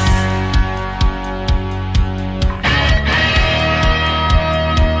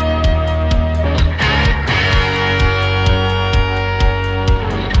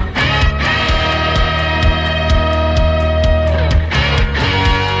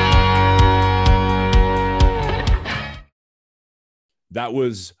 That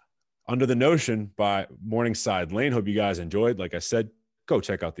was Under the Notion by Morningside Lane. Hope you guys enjoyed. Like I said, go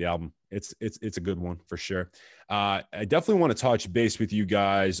check out the album. It's a good one for sure. I definitely want to touch base with you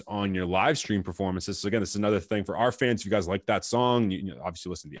guys on your live stream performances. So again, this is another thing for our fans. If you guys like that song, you know, obviously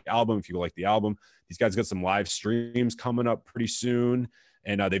listen to the album. If you like the album, these guys got some live streams coming up pretty soon,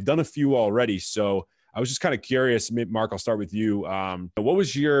 and they've done a few already. So I was just kind of curious, Mark, I'll start with you. What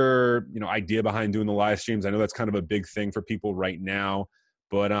was your, idea behind doing the live streams? I know that's kind of a big thing for people right now,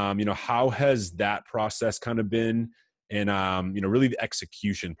 but, how has that process kind of been? And, really the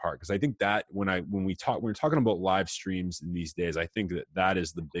execution part, because I think that when we're talking about live streams in these days, I think that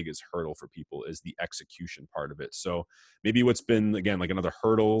is the biggest hurdle for people is the execution part of it. So maybe what's been, again, like another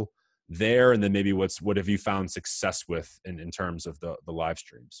hurdle there, and then maybe what have you found success with in terms of the live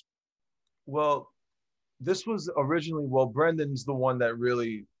streams? Well, this was originally, Brendan's the one that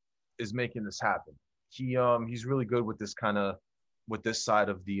really is making this happen. He's really good with this with this side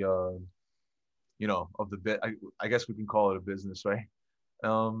of the, of the bit. I guess we can call it a business, right?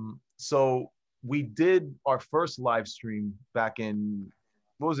 So we did our first live stream back in,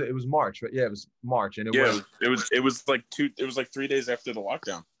 what was it? It was March, right? Yeah, it was March, and it was like 3 days after the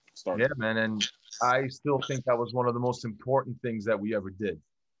lockdown started. Yeah, man, and I still think that was one of the most important things that we ever did.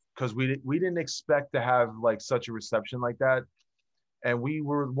 Because we didn't expect to have like such a reception like that, and we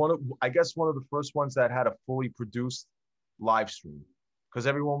were one of the first ones that had a fully produced live stream, because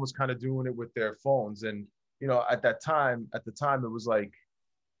everyone was kind of doing it with their phones, and at the time it was like,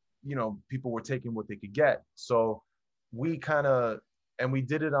 people were taking what they could get, so we we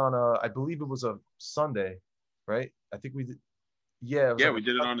did it on I believe it was a Sunday, right? I think we did. Yeah, we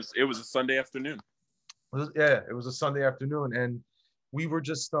did it it was a Sunday afternoon. It was a Sunday afternoon, and we were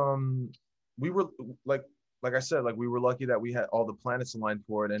just we were like I said, like we were lucky that we had all the planets aligned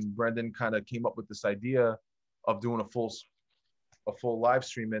for it, and Brendan kind of came up with this idea of doing a full live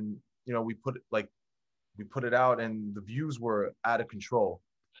stream, and we put it out, and the views were out of control.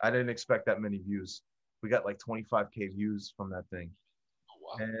 I didn't expect that many views. We got like 25K views from that thing. Oh,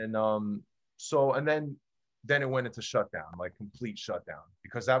 wow. And then it went into shutdown, like complete shutdown,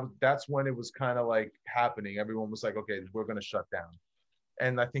 because that's when it was kind of like happening. Everyone was like, okay, we're going to shut down.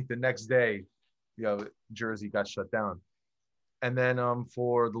 And I think the next day, Jersey got shut down. And then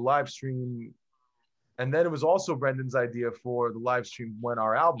for the live stream, and then it was also Brendan's idea for the live stream when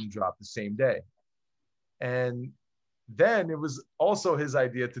our album dropped the same day. And then it was also his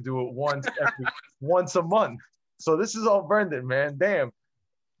idea to do it once a month. So this is all Brendan, man. Damn.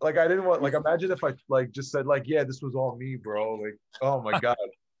 Like I didn't want, like, imagine if I like just said like, yeah, this was all me, bro. Like, oh my God,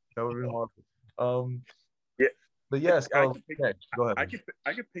 that would have been horrible. Yeah. But yes, go ahead. I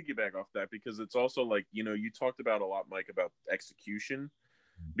could piggyback off that, because it's also like, you know, you talked about a lot, Mike, about execution,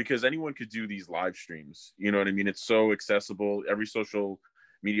 because anyone could do these live streams. You know what I mean? It's so accessible. Every social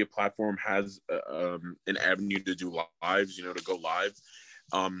media platform has an avenue to do lives, you know, to go live.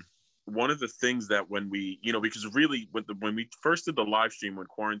 One of the things that when we, you know, because really when we first did the live stream, when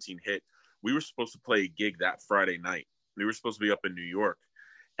quarantine hit, we were supposed to play a gig that Friday night. We were supposed to be up in New York,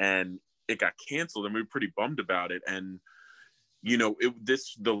 and it got canceled, and we were pretty bummed about it. And, you know,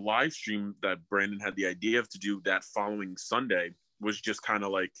 the live stream that Brandon had the idea of to do that following Sunday was just kind of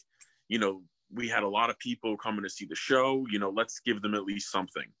like, you know, we had a lot of people coming to see the show, you know, let's give them at least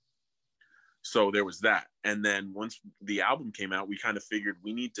something. So there was that. And then once the album came out, we kind of figured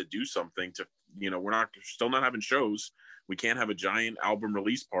we need to do something to, you know, we're still not having shows. We can't have a giant album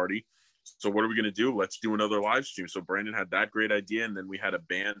release party. So what are we going to do? Let's do another live stream. So Brandon had that great idea. And then we had a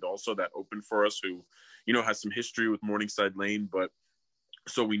band also that opened for us who, you know, has some history with Morningside Lane, but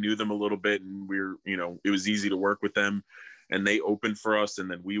so we knew them a little bit, and you know, it was easy to work with them, and they opened for us, and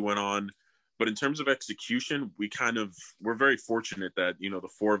then we went on. But in terms of execution, we're very fortunate that, you know, the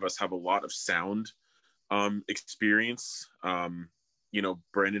four of us have a lot of sound experience. You know,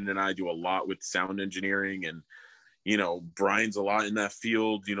 Brandon and I do a lot with sound engineering, and, you know, Brian's a lot in that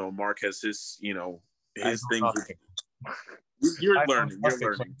field. You know, Mark has his, you know, his thing. You're learning. When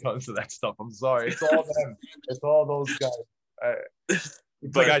it comes to that stuff. I'm sorry. It's all them. It's all those guys.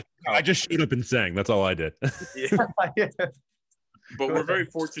 But I just showed up and sang. That's all I did. Yeah. But we're very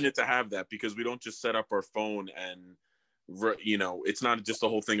fortunate to have that, because we don't just set up our phone and, you know, it's not just the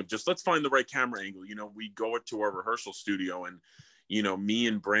whole thing of just let's find the right camera angle. You know, we go to our rehearsal studio, and, you know, me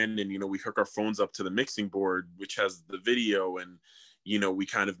and Brandon, you know, we hook our phones up to the mixing board, which has the video, and, you know, we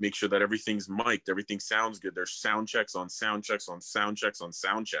kind of make sure that everything's mic'd, everything sounds good. There's sound checks on sound checks on sound checks on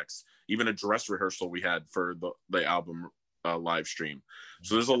sound checks. Even a dress rehearsal we had for the album live stream.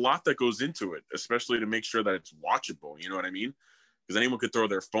 So there's a lot that goes into it, especially to make sure that it's watchable. You know what I mean? Because anyone could throw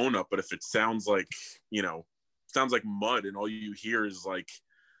their phone up, but if it sounds like, you know, sounds like mud, and all you hear is like,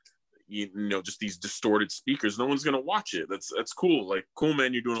 you know, just these distorted speakers, no one's gonna watch it. That's cool. Like, cool,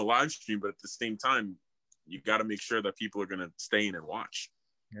 man, you're doing a live stream, but at the same time, you got to make sure that people are gonna stay in and watch.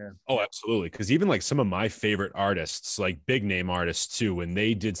 Yeah. Oh, absolutely. Because even like some of my favorite artists, like big name artists too, when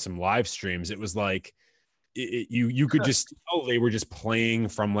they did some live streams, it was like you could just tell they were just playing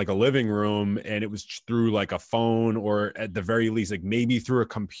from like a living room, and it was through like a phone, or at the very least, like maybe through a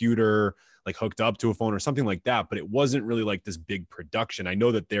computer, like hooked up to a phone or something like that. But it wasn't really like this big production. I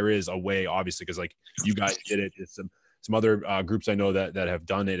know that there is a way, obviously, because like you guys did it. It's some other groups I know that have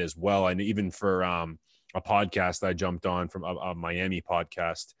done it as well. And even for a podcast I jumped on from a Miami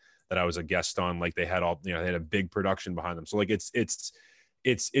podcast that I was a guest on, like they had all, you know, they had a big production behind them. So like it's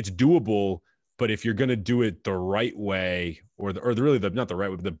doable. But if you're going to do it the right way, or not the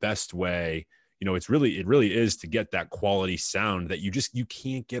right way, but the best way, you know, it really is to get that quality sound that you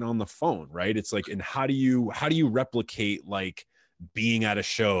can't get on the phone, right? It's like, and how do you replicate like being at a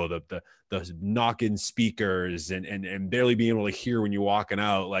show, the knock-in speakers and barely being able to hear when you're walking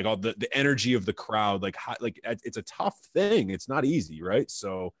out, like all the energy of the crowd, like it's a tough thing. It's not easy, right?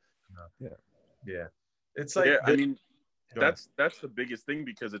 So, yeah, it's like, yeah, I mean, that's the biggest thing,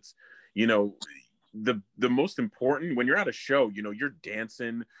 because it's, you know, the most important when you're at a show, you know, you're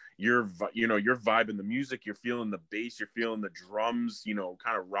dancing, you're vibing the music, you're feeling the bass, you're feeling the drums, you know,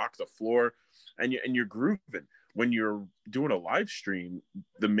 kind of rock the floor, and you're grooving. When you're doing a live stream,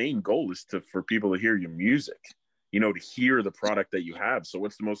 the main goal is for people to hear your music, you know, to hear the product that you have. So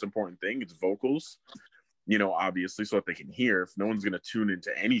what's the most important thing? It's vocals, you know, obviously, so that they can hear. If no one's going to tune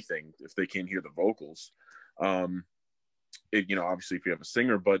into anything if they can't hear the vocals, you know, obviously if you have a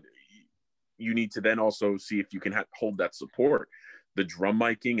singer, but you need to then also see if you can hold that support, the drum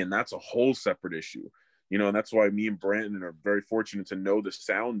miking, and that's a whole separate issue, you know. And that's why me and Brandon are very fortunate to know the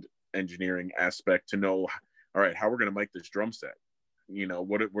sound engineering aspect, to know, all right, how we're going to mic this drum set, you know,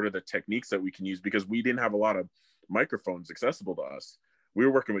 what are the techniques that we can use, because we didn't have a lot of microphones accessible to us. We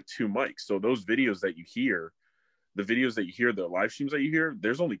were working with 2 mics. So those videos that you hear, the live streams that you hear,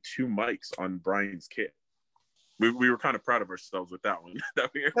 there's only 2 mics on Brian's kit. We were kind of proud of ourselves with that one, that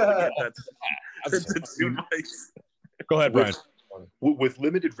we were able to get that to 2 mics. Go ahead, Brian. with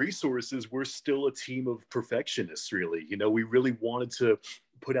limited resources, we're still a team of perfectionists, really. You know, we really wanted to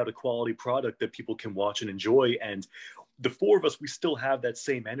put out a quality product that people can watch and enjoy. And the four of us, we still have that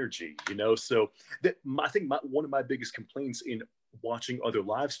same energy, you know? So I think one of my biggest complaints in watching other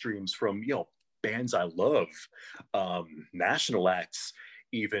live streams from, you know, bands I love, national acts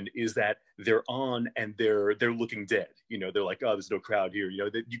even, is that they're on and they're looking dead. You know, they're like, oh, there's no crowd here. You know,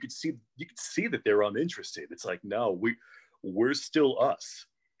 that you could see that they're uninterested. It's like, no, we're still us.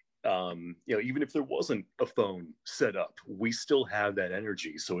 You know, even if there wasn't a phone set up, we still have that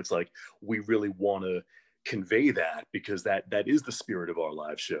energy. So it's like, we really want to convey that, because that is the spirit of our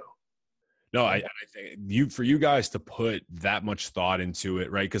live show. No, I think for you guys to put that much thought into it,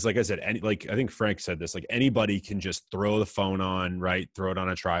 right? Because like I said, I think Frank said this, like anybody can just throw the phone on, right? Throw it on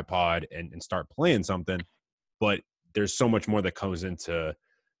a tripod and start playing something. But there's so much more that comes into,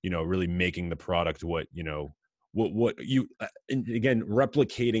 you know, really making the product what you, and again,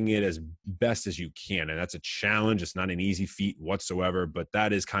 replicating it as best as you can. And that's a challenge. It's not an easy feat whatsoever, but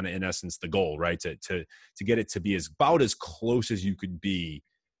that is kind of in essence the goal, right? To get it to be about as close as you could be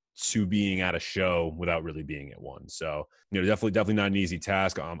to being at a show without really being at one. So, you know, definitely not an easy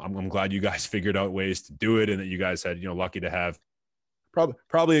task. I'm glad you guys figured out ways to do it, and that you guys had, you know, lucky to have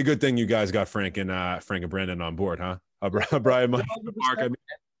probably a good thing you guys got Frank and Brandon on board, huh? Brian, Mark,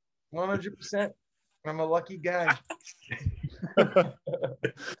 100%. I'm a lucky guy.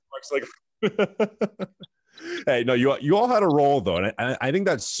 Mark's like, hey, no, you all had a role though, and I think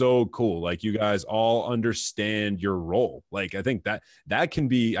that's so cool. Like, you guys all understand your role. Like, I think that can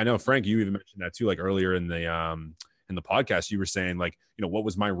be. I know, Frank, you even mentioned that too. Like earlier in the podcast, you were saying, like, you know, what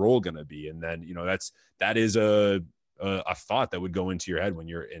was my role going to be, and then, you know, that is a thought that would go into your head when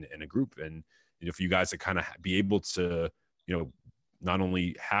you're in a group, and if you guys to kind of be able to, you know, not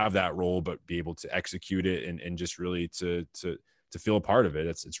only have that role but be able to execute it and just really to feel a part of it.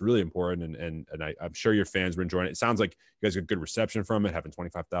 It's really important, and I'm sure your fans were enjoying it. It sounds like you guys got good reception from it, having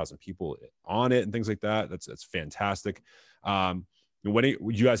 25,000 people on it and things like that. That's fantastic. When do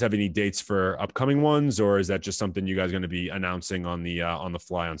you guys have any dates for upcoming ones, or is that just something you guys are going to be announcing on the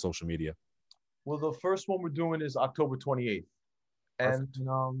fly on social media? Well, the first one we're doing is October 28th. And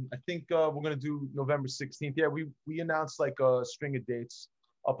I think we're going to do November 16th. Yeah, we announced like a string of dates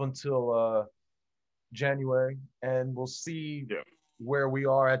up until January, and we'll see where we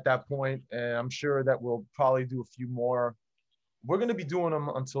are at that point. And I'm sure that we'll probably do a few more. We're going to be doing them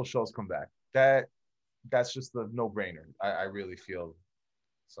until shows come back. That's just a no-brainer. I really feel.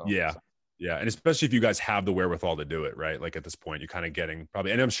 So yeah. And especially if you guys have the wherewithal to do it, right? Like at this point, you're kind of getting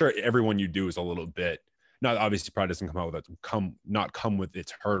probably, and I'm sure everyone you do is a little bit. Not obviously, probably doesn't come with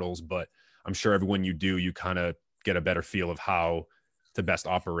its hurdles, but I'm sure everyone you do, you kind of get a better feel of how to best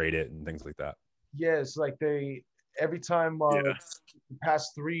operate it and things like that. Yeah, it's like every time the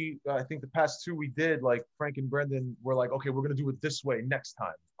past three, I think the past two we did, like Frank and Brendan were like, okay, we're gonna do it this way next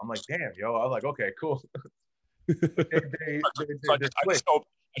time. I'm like, damn, yo. I'm like, okay, cool. I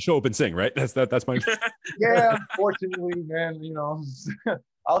show up and sing, right? That's my. Yeah, unfortunately, man. You know,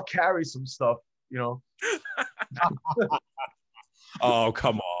 I'll carry some stuff. You know. Oh,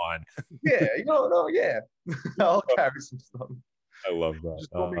 come on. Yeah, yeah. I'll carry some stuff. I love that.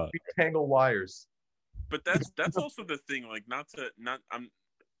 Just don't make me tangle wires. But that's also the thing. Like, I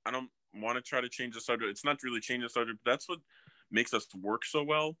don't want to try to change the subject. It's not really changing the subject, but that's what makes us work so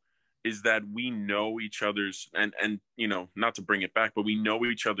well, is that we know each other's and you know, not to bring it back, but we know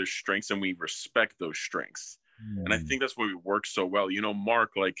each other's strengths and we respect those strengths. And I think that's why we work so well. You know,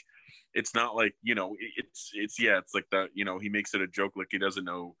 Mark, like, it's not like, you know, it's like that, you know, he makes it a joke, like he doesn't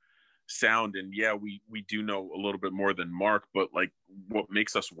know sound. And yeah, we do know a little bit more than Mark, but like what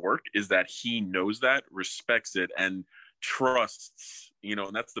makes us work is that he knows that, respects it, and trusts, you know,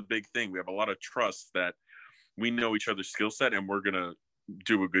 and that's the big thing. We have a lot of trust that we know each other's skill set and we're going to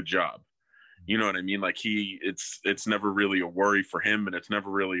do a good job. You know what I mean? Like it's never really a worry for him, and it's never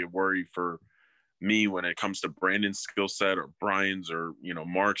really a worry for me when it comes to Brandon's skill set or Brian's or, you know,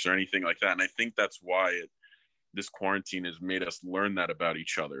 Mark's or anything like that. And I think that's why this quarantine has made us learn that about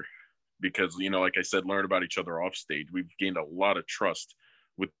each other, because, you know, like I said, learn about each other off stage. We've gained a lot of trust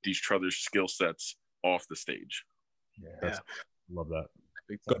with each other's skill sets off the stage. Yeah. Love that.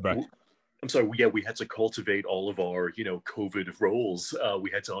 Go back. I'm sorry. Yeah, we had to cultivate all of our, you know, COVID roles. We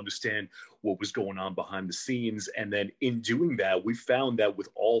had to understand what was going on behind the scenes. And then in doing that, we found that with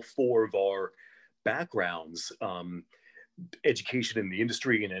all four of our backgrounds, education in the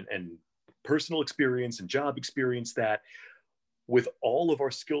industry and personal experience and job experience, that with all of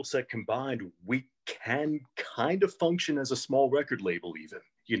our skill set combined, we can kind of function as a small record label even,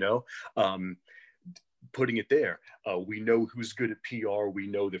 you know? putting it there. We know who's good at PR. We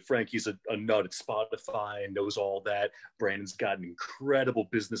know that Frankie's a nut at Spotify and knows all that. Brandon's got an incredible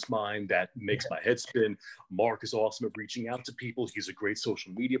business mind that makes my head spin. Mark is awesome at reaching out to people. He's a great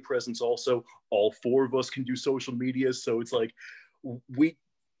social media presence also. All four of us can do social media. So it's like,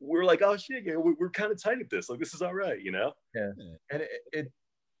 we're like, oh shit, yeah, we're kind of tight at this. Like, this is all right, you know? Yeah.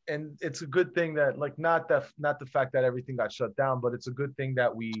 And it's a good thing that, like, not the fact that everything got shut down, but it's a good thing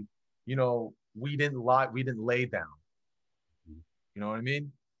that we didn't lay down. You know what I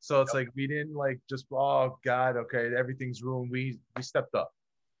mean? So it's like, we didn't like just, oh God, okay, everything's ruined. We stepped up.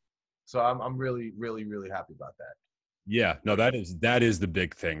 So I'm really, really, really happy about that. Yeah, no, that is the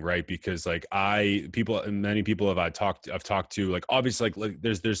big thing, right? Because like many people I've talked to, like, obviously like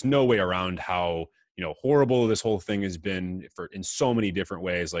there's no way around how, horrible this whole thing has been in so many different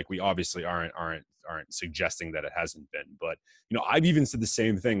ways. Like, we obviously aren't suggesting that it hasn't been, but I've even said the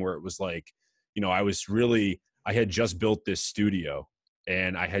same thing where it was like, I had just built this studio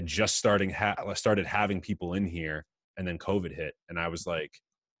and I had just started having people in here, and then COVID hit, and I was like,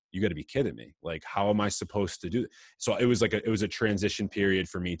 you got to be kidding me. Like, how am I supposed to do it? So it was a transition period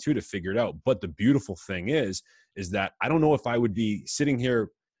for me too, to figure it out. But the beautiful thing is that I don't know if I would be sitting here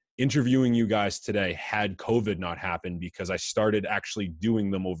interviewing you guys today had COVID not happened, because I started actually doing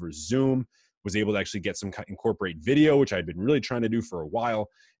them over Zoom, was able to actually get incorporate video, which I'd been really trying to do for a while.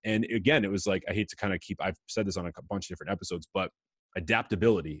 And again, it was like, I hate to I've said this on a bunch of different episodes, but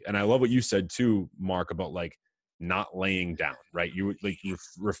adaptability. And I love what you said too, Mark, about like not laying down, right?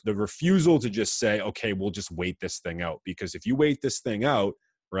 The refusal to just say, okay, we'll just wait this thing out. Because if you wait this thing out,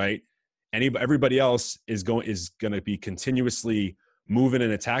 right, everybody else is going to be continuously moving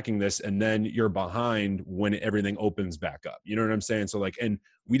and attacking this, and then you're behind when everything opens back up. You know what I'm saying? So like, and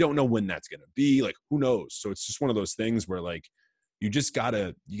we don't know when that's going to be, like, who knows? So it's just one of those things where like, you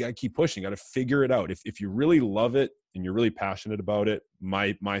gotta keep pushing, gotta figure it out. If you really love it and you're really passionate about it,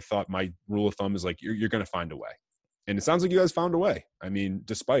 my rule of thumb is like, you're going to find a way. And it sounds like you guys found a way. I mean,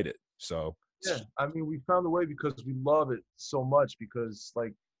 despite it. So yeah, I mean, we found a way because we love it so much, because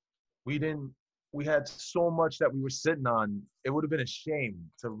like, we had so much that we were sitting on. It would have been a shame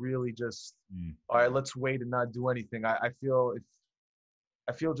to really just, all right, let's wait and not do anything. I feel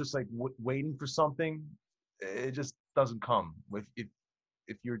just like waiting for something, it just doesn't come with it.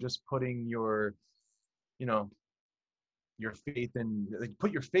 If you're just putting your faith in, like,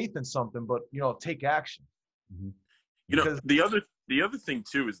 put your faith in something, but take action. Mm-hmm. The other thing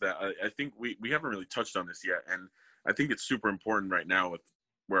too is that I think we haven't really touched on this yet, and I think it's super important right now with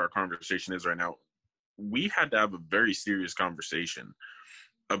where our conversation is right now. We had to have a very serious conversation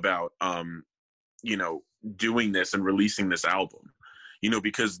about doing this and releasing this album,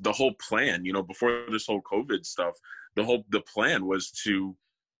 because the whole plan, before this whole COVID stuff, the plan was to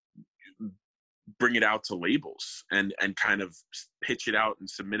bring it out to labels and kind of pitch it out and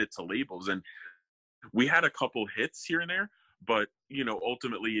submit it to labels. And we had a couple hits here and there, but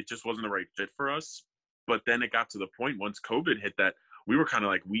ultimately it just wasn't the right fit for us. But then it got to the point once COVID hit that we were kind of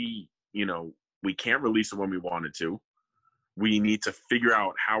like, we can't release it when we wanted to. We need to figure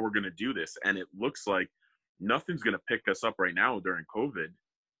out how we're going to do this. And it looks like nothing's going to pick us up right now during COVID,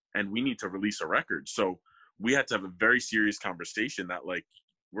 and we need to release a record. So we had to have a very serious conversation that, like,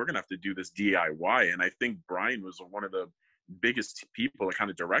 we're going to have to do this DIY. And I think Brian was one of the biggest people to kind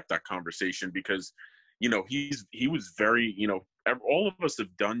of direct that conversation, because, he was very, all of us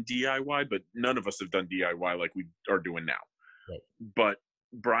have done DIY, but none of us have done DIY like we are doing now. Right. But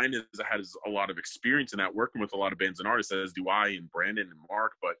Brian has a lot of experience in that, working with a lot of bands and artists, as do I and Brandon and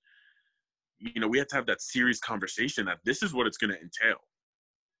Mark. But, we had to have that serious conversation that this is what it's going to entail.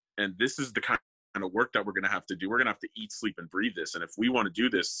 And this is the kind of work that we're going to have to do. We're going to have to eat, sleep, and breathe this. And if we want to do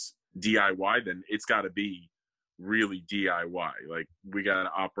this DIY, then it's got to be really DIY. Like, we got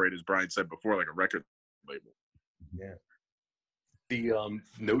to operate, as Brian said before, like a record label. Yeah. The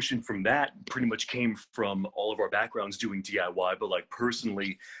notion from that pretty much came from all of our backgrounds doing DIY, but like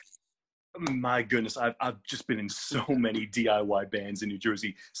personally, my goodness, I've just been in so many DIY bands in New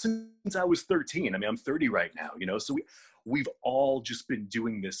Jersey since I was 13. I mean, I'm 30 right now, so we've all just been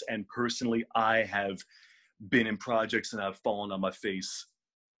doing this. And personally, I have been in projects and I've fallen on my face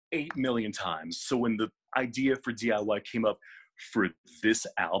 8 million times. So when the idea for DIY came up for this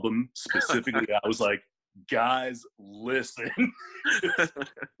album specifically, I was like, guys, listen,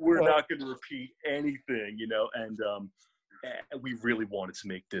 we're not going to repeat anything, and we really wanted to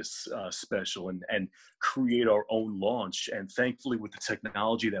make this special and create our own launch. And thankfully, with the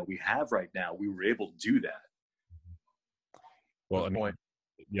technology that we have right now, we were able to do that. Well, I mean,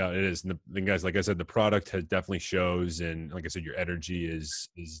 yeah, it is. And the guys, like I said, the product has definitely shows, and like I said, your energy is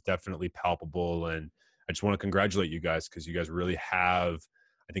definitely palpable. And I just want to congratulate you guys because you guys really have,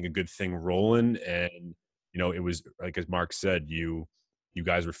 I think, a good thing rolling. And it was like, as Mark said, you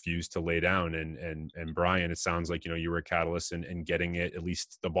guys refused to lay down, and Brian, it sounds like you were a catalyst in getting it, at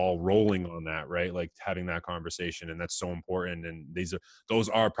least the ball rolling on that, right? Like having that conversation, and that's so important. And those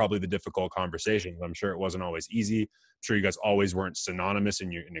are probably the difficult conversations. I'm sure it wasn't always easy. I'm sure you guys always weren't synonymous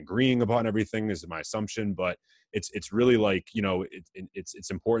in agreeing upon everything. This is my assumption, but it's really like it's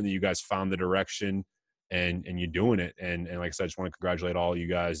important that you guys found the direction. And you're doing it. And like I said, I just want to congratulate all you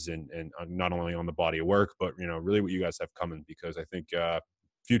guys and not only on the body of work, but, really what you guys have coming, because I think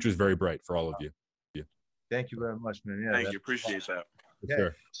future is very bright for all of you. Yeah. Thank you very much, man. Yeah, Thank you. Appreciate that. Yeah.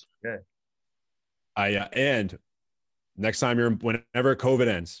 Sure. Yeah. And next time whenever COVID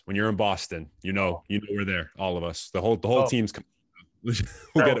ends, when you're in Boston, we're there, all of us, the whole team's coming.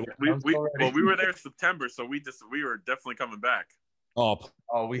 We'll get it. We were there in September, so we were definitely coming back. Oh,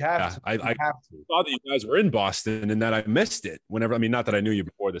 we have to. I saw that you guys were in Boston and that I missed it whenever. I mean, not that I knew you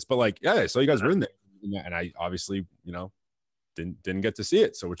before this, but so you guys were in there, and I obviously, didn't get to see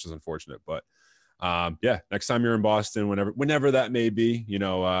it, so which is unfortunate. But next time you're in Boston, whenever that may be,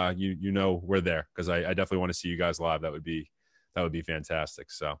 we're there, because I definitely want to see you guys live. That would be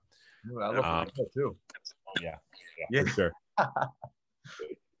fantastic. So, I look forward to it too. Yeah, for sure.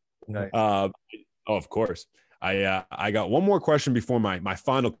 Nice. Of course. I got one more question before my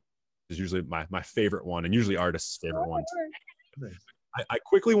final is usually my favorite one, and usually artists' favorite one. I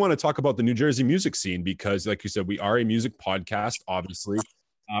quickly want to talk about the New Jersey music scene, because like you said, we are a music podcast, obviously.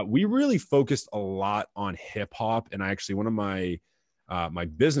 We really focused a lot on hip hop, and one of my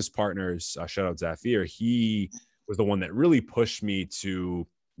business partners, shout out Zafir, he was the one that really pushed me to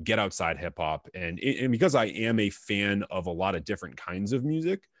get outside hip hop, and because I am a fan of a lot of different kinds of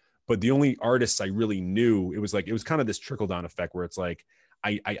music. But the only artists I really knew, it was kind of this trickle down effect where it's like,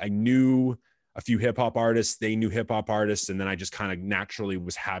 I knew a few hip hop artists, they knew hip hop artists. And then I just kind of naturally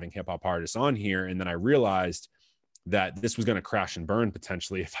was having hip hop artists on here. And then I realized that this was going to crash and burn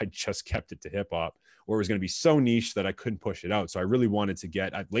potentially if I just kept it to hip hop, or it was going to be so niche that I couldn't push it out. So I really wanted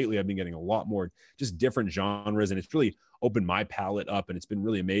to lately I've been getting a lot more just different genres, and it's really opened my palette up, and it's been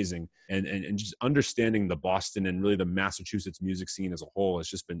really amazing. And just understanding the Boston and really the Massachusetts music scene as a whole,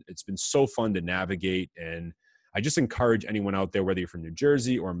 it's been so fun to navigate. And I just encourage anyone out there, whether you're from New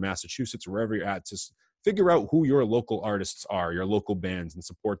Jersey or Massachusetts or wherever you're at, to figure out who your local artists are, your local bands, and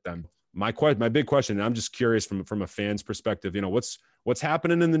support them. My big question, and I'm just curious from a fan's perspective, what's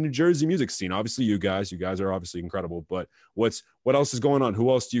happening in the New Jersey music scene? Obviously you guys are obviously incredible, but what else is going on? Who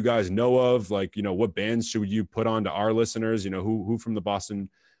else do you guys know of? Like, what bands should you put on to our listeners? Who from the Boston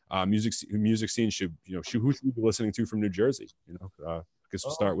music scene should we be listening to from New Jersey? I guess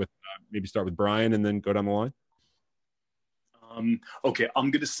we'll start with Brian and then go down the line. Okay, I'm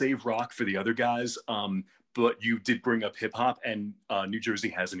going to save rock for the other guys. But you did bring up hip hop, and New Jersey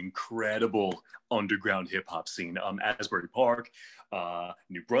has an incredible underground hip hop scene. Asbury Park,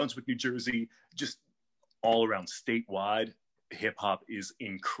 New Brunswick, New Jersey, just all around statewide. Hip hop is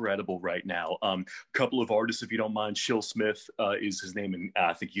incredible right now. Couple of artists, if you don't mind. Chill Smith is his name, and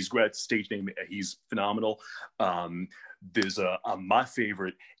I think he's great. Stage name, he's phenomenal. There's my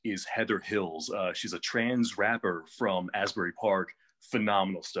favorite is Heather Hills. She's a trans rapper from Asbury Park.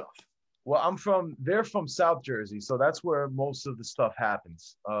 Phenomenal stuff. Well, they're from South Jersey, so that's where most of the stuff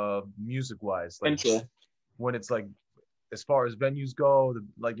happens, music-wise. Like when it's like, as far as venues go,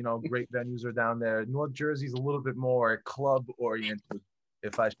 great venues are down there. North Jersey's a little bit more club-oriented,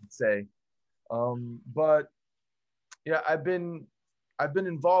 if I should say. But yeah, I've been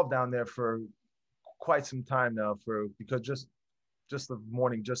involved down there for quite some time now, because just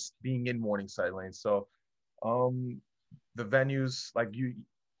being in Morningside Lane. So the venues, like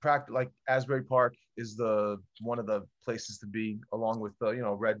Asbury Park is one of the places to be, along with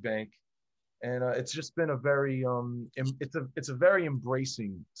Red Bank, and it's just been a very it's a very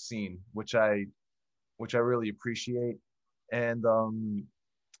embracing scene, which I really appreciate. And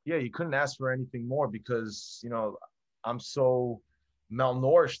you couldn't ask for anything more, because I'm so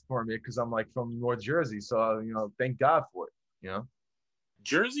malnourished from it, because I'm from North Jersey, so thank God for it.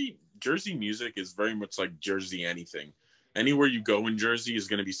 Jersey music is very much like Jersey anything. Anywhere you go in Jersey is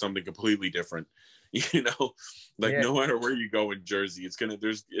going to be something completely different, no matter where you go in Jersey, it's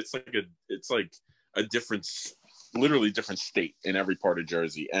like a different, literally different state in every part of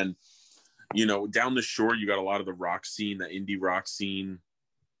Jersey. And, down the shore, you got a lot of the rock scene, the indie rock scene.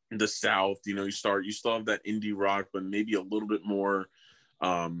 The South, you still have that indie rock, but maybe a little bit more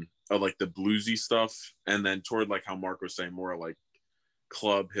of like the bluesy stuff. And then toward, like how Mark was saying, more like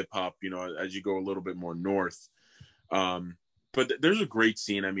club hip hop, as you go a little bit more north. but there's a great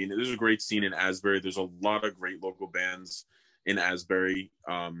scene. I mean, there's a great scene in Asbury. There's a lot of great local bands in Asbury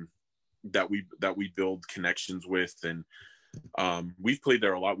that we build connections with, and we've played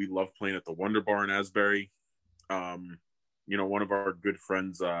there a lot. We love playing at the Wonder Bar in Asbury. One of our good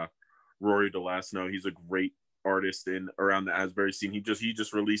friends, Rory DeLasno, he's a great artist in around the Asbury scene. He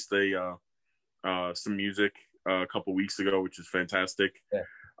just released some music a couple weeks ago, which is fantastic. Yeah.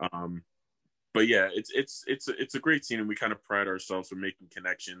 But yeah, it's a great scene, and we kind of pride ourselves in making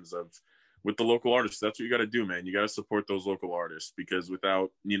connections with the local artists. That's what you got to do, man. You got to support those local artists, because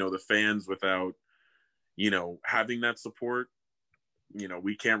without, the fans, without, having that support,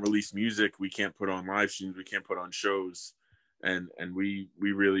 we can't release music. We can't put on live streams. We can't put on shows. And we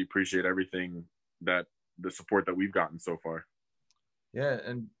really appreciate everything the support that we've gotten so far. Yeah.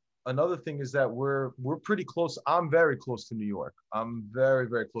 And another thing is that we're pretty close. I'm very close to New York. I'm very,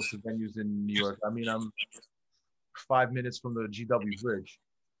 very close to venues in New York. I mean, I'm 5 minutes from the GW Bridge.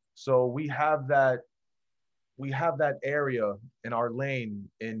 So we have that area in our lane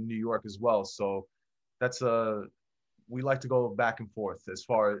in New York as well. So we like to go back and forth as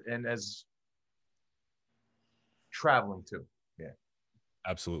traveling too. Yeah.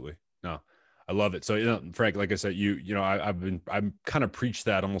 Absolutely. No, I love it. So, Frank, like I said, I've kind of preached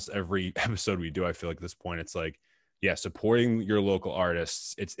that almost every episode we do. I feel like at this point, it's like, yeah, supporting your local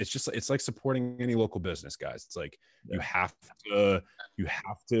artists. It's like supporting any local business, guys. It's like, you have to,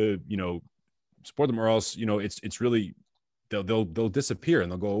 support them, or else, it's really, they'll disappear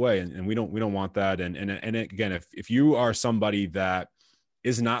and they'll go away. And we don't want that. And again, if you are somebody that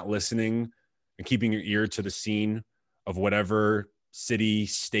is not listening and keeping your ear to the scene of whatever city,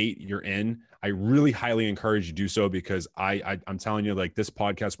 state you're in, I really highly encourage you to do so, because I'm telling you, like, this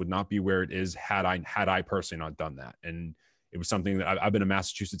podcast would not be where it is had I personally not done that. And it was something that I've been a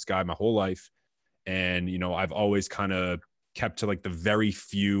Massachusetts guy my whole life. And, I've always kind of kept to like the very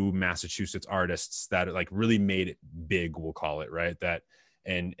few Massachusetts artists that like really made it big, we'll call it, right?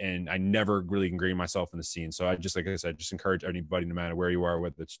 And I never really ingrained myself in the scene. So like I said, just encourage anybody, no matter where you are,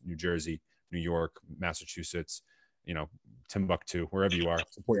 whether it's New Jersey, New York, Massachusetts, Timbuktu, wherever you are,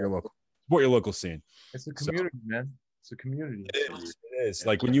 support your local scene. It's a community, man. It's a community. It is.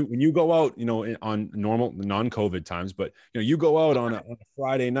 Like when you go out, on normal non-COVID times, but you go out on a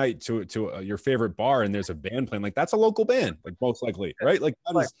Friday night to your favorite bar and there's a band playing, like that's a local band, like most likely, right? Like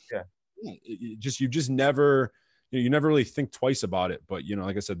that is, you just never, you never really think twice about it. But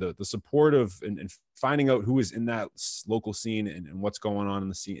like I said, the support of and finding out who is in that local scene and what's going on in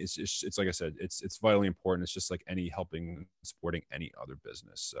the scene, it's like I said, it's vitally important. It's just like supporting any other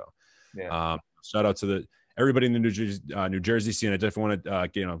business. So shout out to everybody in the New Jersey scene. I definitely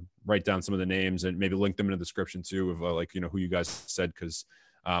want to write down some of the names and maybe link them in the description too of who you guys said, because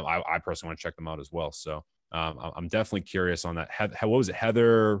I personally want to check them out as well. So I'm definitely curious on that. What was it,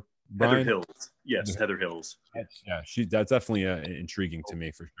 Heather? Brian? Heather Hills. Yes, Heather Hills. Yeah, that's definitely intriguing to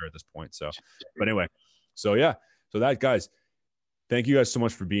me for sure at this point. So, but anyway, so that, guys, thank you guys so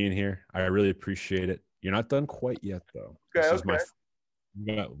much for being here. I really appreciate it. You're not done quite yet, though. Okay, this is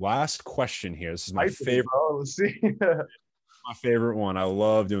my last question here. This is my favorite. Let's see. My favorite one. I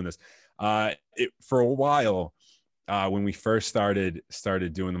love doing this. For a while, when we first started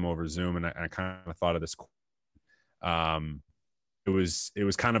doing them over Zoom, and I kind of thought of this. It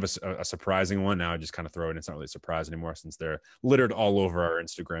was kind of a surprising one. Now I just kind of throw it in. It's not really a surprise anymore since they're littered all over our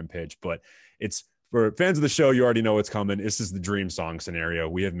Instagram page. But it's for fans of the show. You already know what's coming. This is the dream song scenario.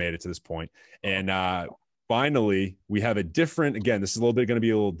 We have made it to this point, and finally we have a different. Again, this is going to be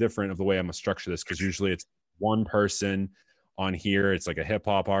a little different of the way I'm gonna structure this, because usually it's one person on here. It's like a hip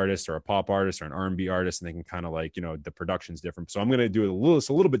hop artist or a pop artist or an R&B artist, and they can kind of like the production's different. So I'm gonna do it a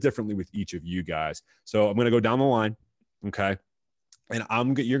little bit differently with each of you guys. So I'm gonna go down the line, okay?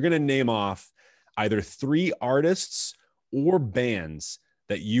 And you're going to name off either 3 artists or bands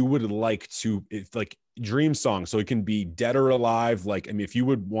that you would like to, like dream song. So it can be dead or alive. Like, I mean, if you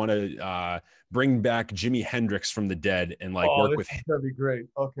would want to bring back Jimi Hendrix from the dead and like work with him. That'd be great.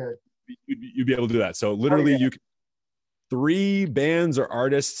 Okay. You'd be able to do that. So literally you can, 3 bands or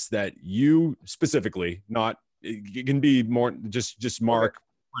artists that you specifically, not, it can be more just Mark,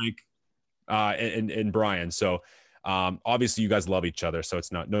 Frank, and Brian. So obviously you guys love each other, so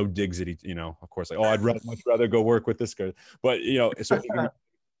it's no digs at each, of course, like, oh, I'd much rather go work with this guy, but so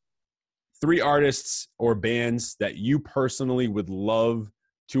 3 artists or bands that you personally would love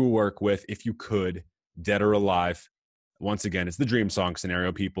to work with if you could, dead or alive. Once again, it's the dream song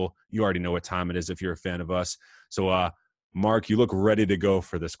scenario, people. You already know what time it is if you're a fan of us. So Mark, you look ready to go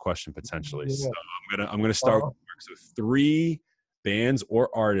for this question potentially. Yeah. So I'm gonna start with Mark. So 3 bands or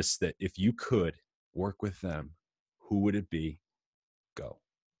artists that if you could work with them, who would it be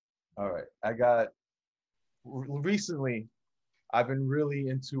All right. I got recently. I've been really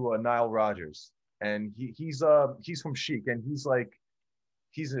into Nile Rodgers, and he's from Chic, and he's a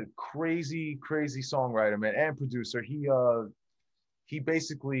crazy songwriter, man, and producer. He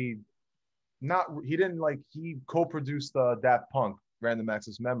basically not he didn't like he co-produced Daft Punk Random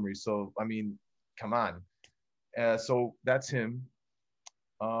Access Memory. So I mean, come on. So that's him.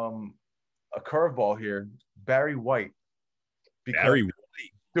 A curveball here, Barry White. Barry White.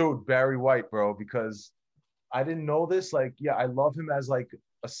 Dude, Barry White, bro, because I didn't know this. Like, yeah, I love him as like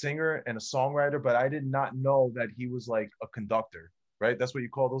a singer and a songwriter, but I did not know that he was like a conductor, right? That's what you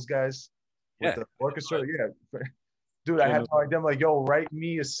call those guys with the orchestra. Yeah. Dude, I had no idea. I'm like, yo, write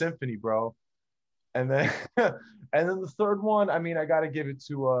me a symphony, bro. And then and then the third one, I mean, I gotta give it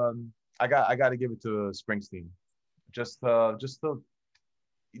to I gotta give it to Springsteen. Just to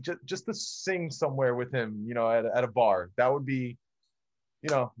sing somewhere with him, you know, at a bar. That would be, you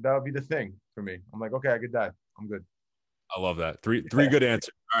know, that would be the thing for me. I'm like, okay, I could die. I'm good. I love that. Three good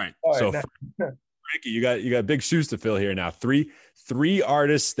answers. All right. So Frankie, you got big shoes to fill here now. Three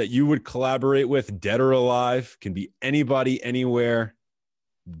artists that you would collaborate with, dead or alive, can be anybody, anywhere.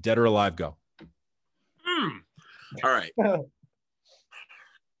 Dead or alive, go. All right.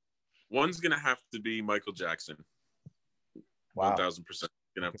 One's gonna have to be Michael Jackson. Wow. 1,000%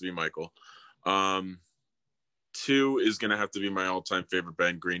 gonna have to be Michael. Two is gonna have to be my all-time favorite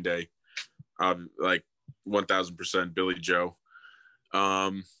band, Green Day. Like 1,000% Billy Joe.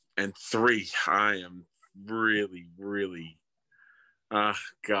 And three, I am really,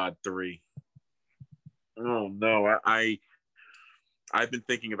 God, three. Oh no, I've been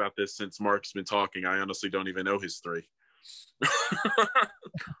thinking about this since Mark's been talking. I honestly don't even know his three.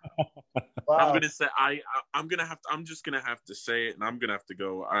 Wow. I'm just gonna have to say it, and I'm gonna have to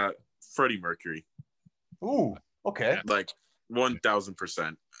go Freddie Mercury. Ooh, okay. Like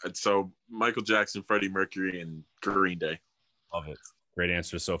 1,000%. And so Michael Jackson, Freddie Mercury, and Green Day. Love it. Great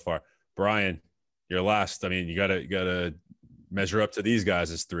answers so far. Brian, you're last. I mean, you gotta measure up to these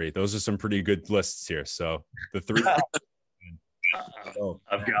guys as three. Those are some pretty good lists here. So the three.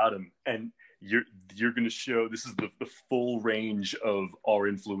 I've got them, and you're going to show this is the full range of our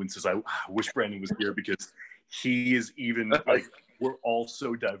influences. I wish Brandon was here because he is even like we're all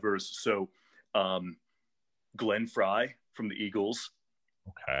so diverse. So Glenn Frey from the Eagles.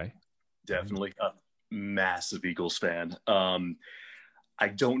 Okay. Definitely a massive Eagles fan. I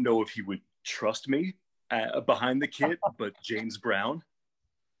don't know if he would trust me behind the kit, but James Brown.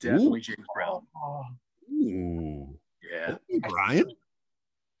 Definitely Ooh. James Brown. Ooh. Yeah. Brian?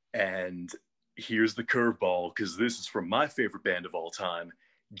 And here's the curveball, because this is from my favorite band of all time,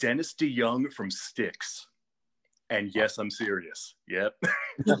 Dennis DeYoung from Styx. And yes, I'm serious. Yep.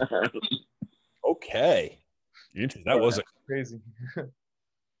 Okay. Interesting. That was crazy.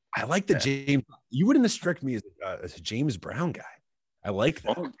 I like the James. You wouldn't have struck me as a James Brown guy. I like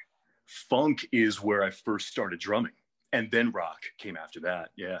that. Funk is where I first started drumming, and then rock came after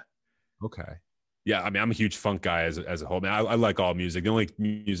that. Yeah. Okay. Yeah, I mean, I'm a huge funk guy as a whole. Man, I like all music. The only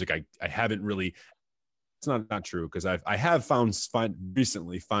music I haven't really, it's not true, because I have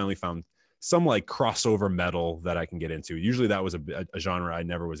recently finally found some like crossover metal that I can get into. Usually that was a genre I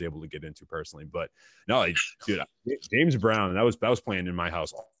never was able to get into personally. But no, dude, James Brown, that was playing in my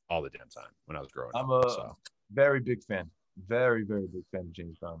house all the damn time when I was growing up. I'm a very big fan. Very, very big fan of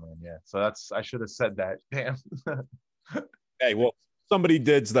James Brown, man. Yeah. So I should have said that. Damn. Hey, well, somebody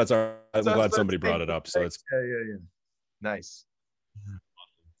did, so that's all right. I'm glad somebody brought it up. So it's yeah. Nice.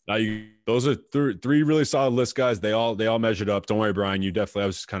 Now those are three really solid lists, guys. They all measured up. Don't worry, Brian. You definitely. I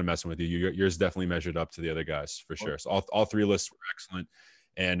was just kind of messing with you. Yours definitely measured up to the other guys for sure. So all three lists were excellent.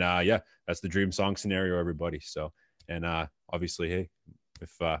 And yeah, that's the dream song scenario, everybody. So and obviously, hey,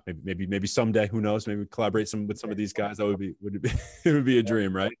 if maybe someday, who knows, maybe we collaborate with some of these guys. That would be it would be a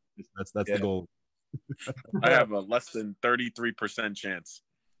dream, right? That's the goal. I have a less than 33% chance.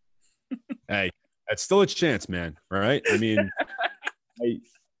 Hey, that's still a chance, man. All right. I mean,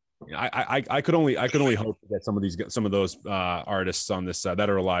 I could only hope that some of those artists on this that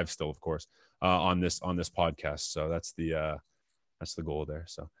are alive still, of course, on this podcast. So that's the goal there.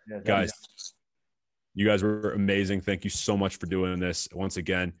 So guys, you guys were amazing. Thank you so much for doing this once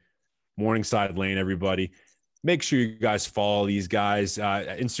again. Morningside Lane, everybody. Make sure you guys follow these guys.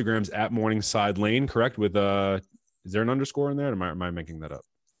 Instagram's at Morningside Lane, correct? With is there an underscore in there? Or am I making that up?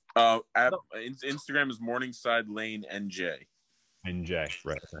 Instagram is Morningside Lane NJ. NJ,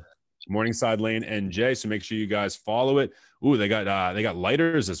 right? Morningside Lane NJ. So make sure you guys follow it. Ooh, they got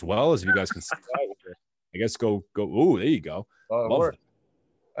lighters as well, as you guys can see that. I guess go. Ooh, there you go. Before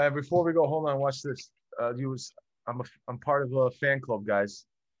we go, hold on, watch this. I'm part of a fan club, guys.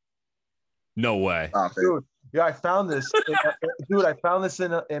 No way. Stop it. Dude, yeah, I found this. Dude, I found this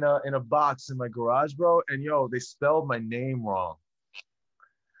in a box in my garage, bro. And yo, they spelled my name wrong.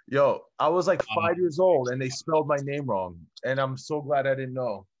 Yo, I was like 5 years old and they spelled my name wrong. And I'm so glad I didn't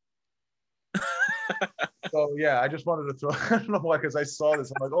know. So yeah, I just wanted to throw, I don't know why, because I saw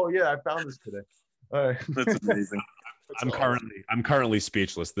this. I'm like, oh yeah, I found this today. All right. That's amazing. I'm currently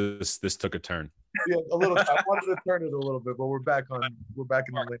speechless. This took a turn. Yeah, a little. I wanted to turn it a little bit, but we're back in the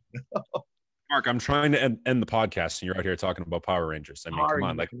lane. Mark, I'm trying to end the podcast, and you're out here talking about Power Rangers. I mean, come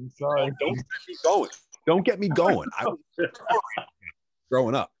on, like, I'm sorry. don't get me going. Don't get me going. I was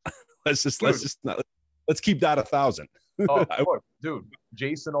growing up. Let's keep that 1,000. Oh, of course. Dude,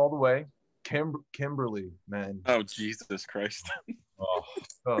 Jason all the way. Kimberly, man. Oh, Jesus Christ. Oh,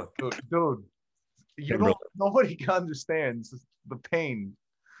 dude. Nobody understands the pain.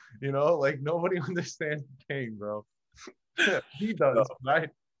 You know, like nobody understands the pain, bro. He does, right?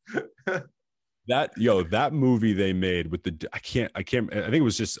 That movie they made with I think it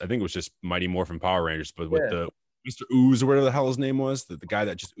was just Mighty Morphin Power Rangers, but with the Mr. Ooze or whatever the hell his name was, the guy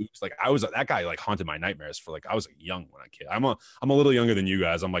that just oozed, like that guy like haunted my nightmares for like I was young when I kid. I'm a little younger than you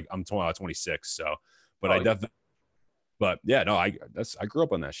guys. I'm 26, so but I definitely. But yeah, no, I grew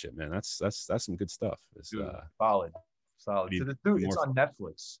up on that shit, man. That's some good stuff. Dude, solid. So dude, it's on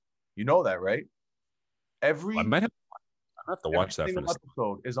Netflix. You know that, right? I might have to watch that. Every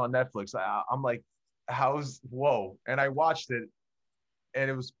episode is on Netflix. I'm like, whoa? And I watched it, and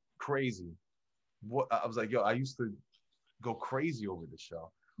it was crazy. What I was like, yo, I used to go crazy over this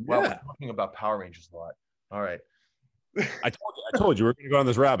show. Well, we're talking about Power Rangers a lot. All right. I told you we're gonna go on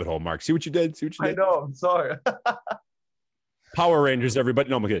this rabbit hole, Mark. See what you did. I know. I'm sorry. Power Rangers, everybody.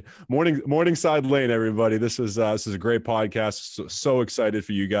 No, I'm kidding. Morningside Lane, everybody. This is a great podcast. So excited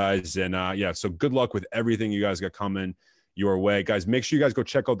for you guys, and so good luck with everything you guys got coming your way, guys. Make sure you guys go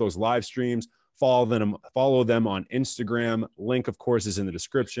check out those live streams. Follow them on Instagram. Link, of course, is in the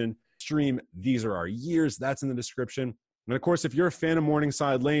description. Stream These Are Our Years. That's in the description. And of course, if you're a fan of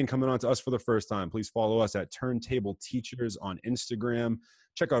Morningside Lane coming on to us for the first time, please follow us at Turntable Teachers on Instagram.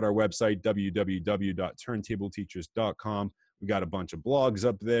 Check out our website, www.turntableteachers.com. We got a bunch of blogs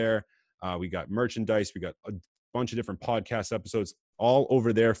up there. We got merchandise. We got a bunch of different podcast episodes all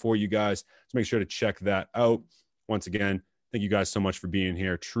over there for you guys. So make sure to check that out. Once again, thank you guys so much for being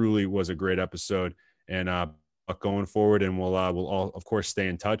here. Truly was a great episode. And going forward, and we'll all, of course, stay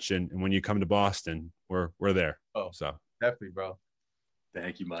in touch. And when you come to Boston, we're there. Oh, so definitely, bro.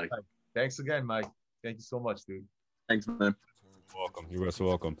 Thank you, Mike. Thanks again, Mike. Thank you so much, dude. Thanks, man. Welcome. You're so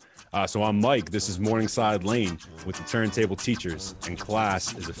welcome. So I'm Mike. This is Morningside Lane with the Turntable Teachers, and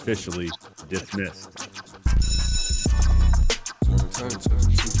class is officially dismissed. Turn.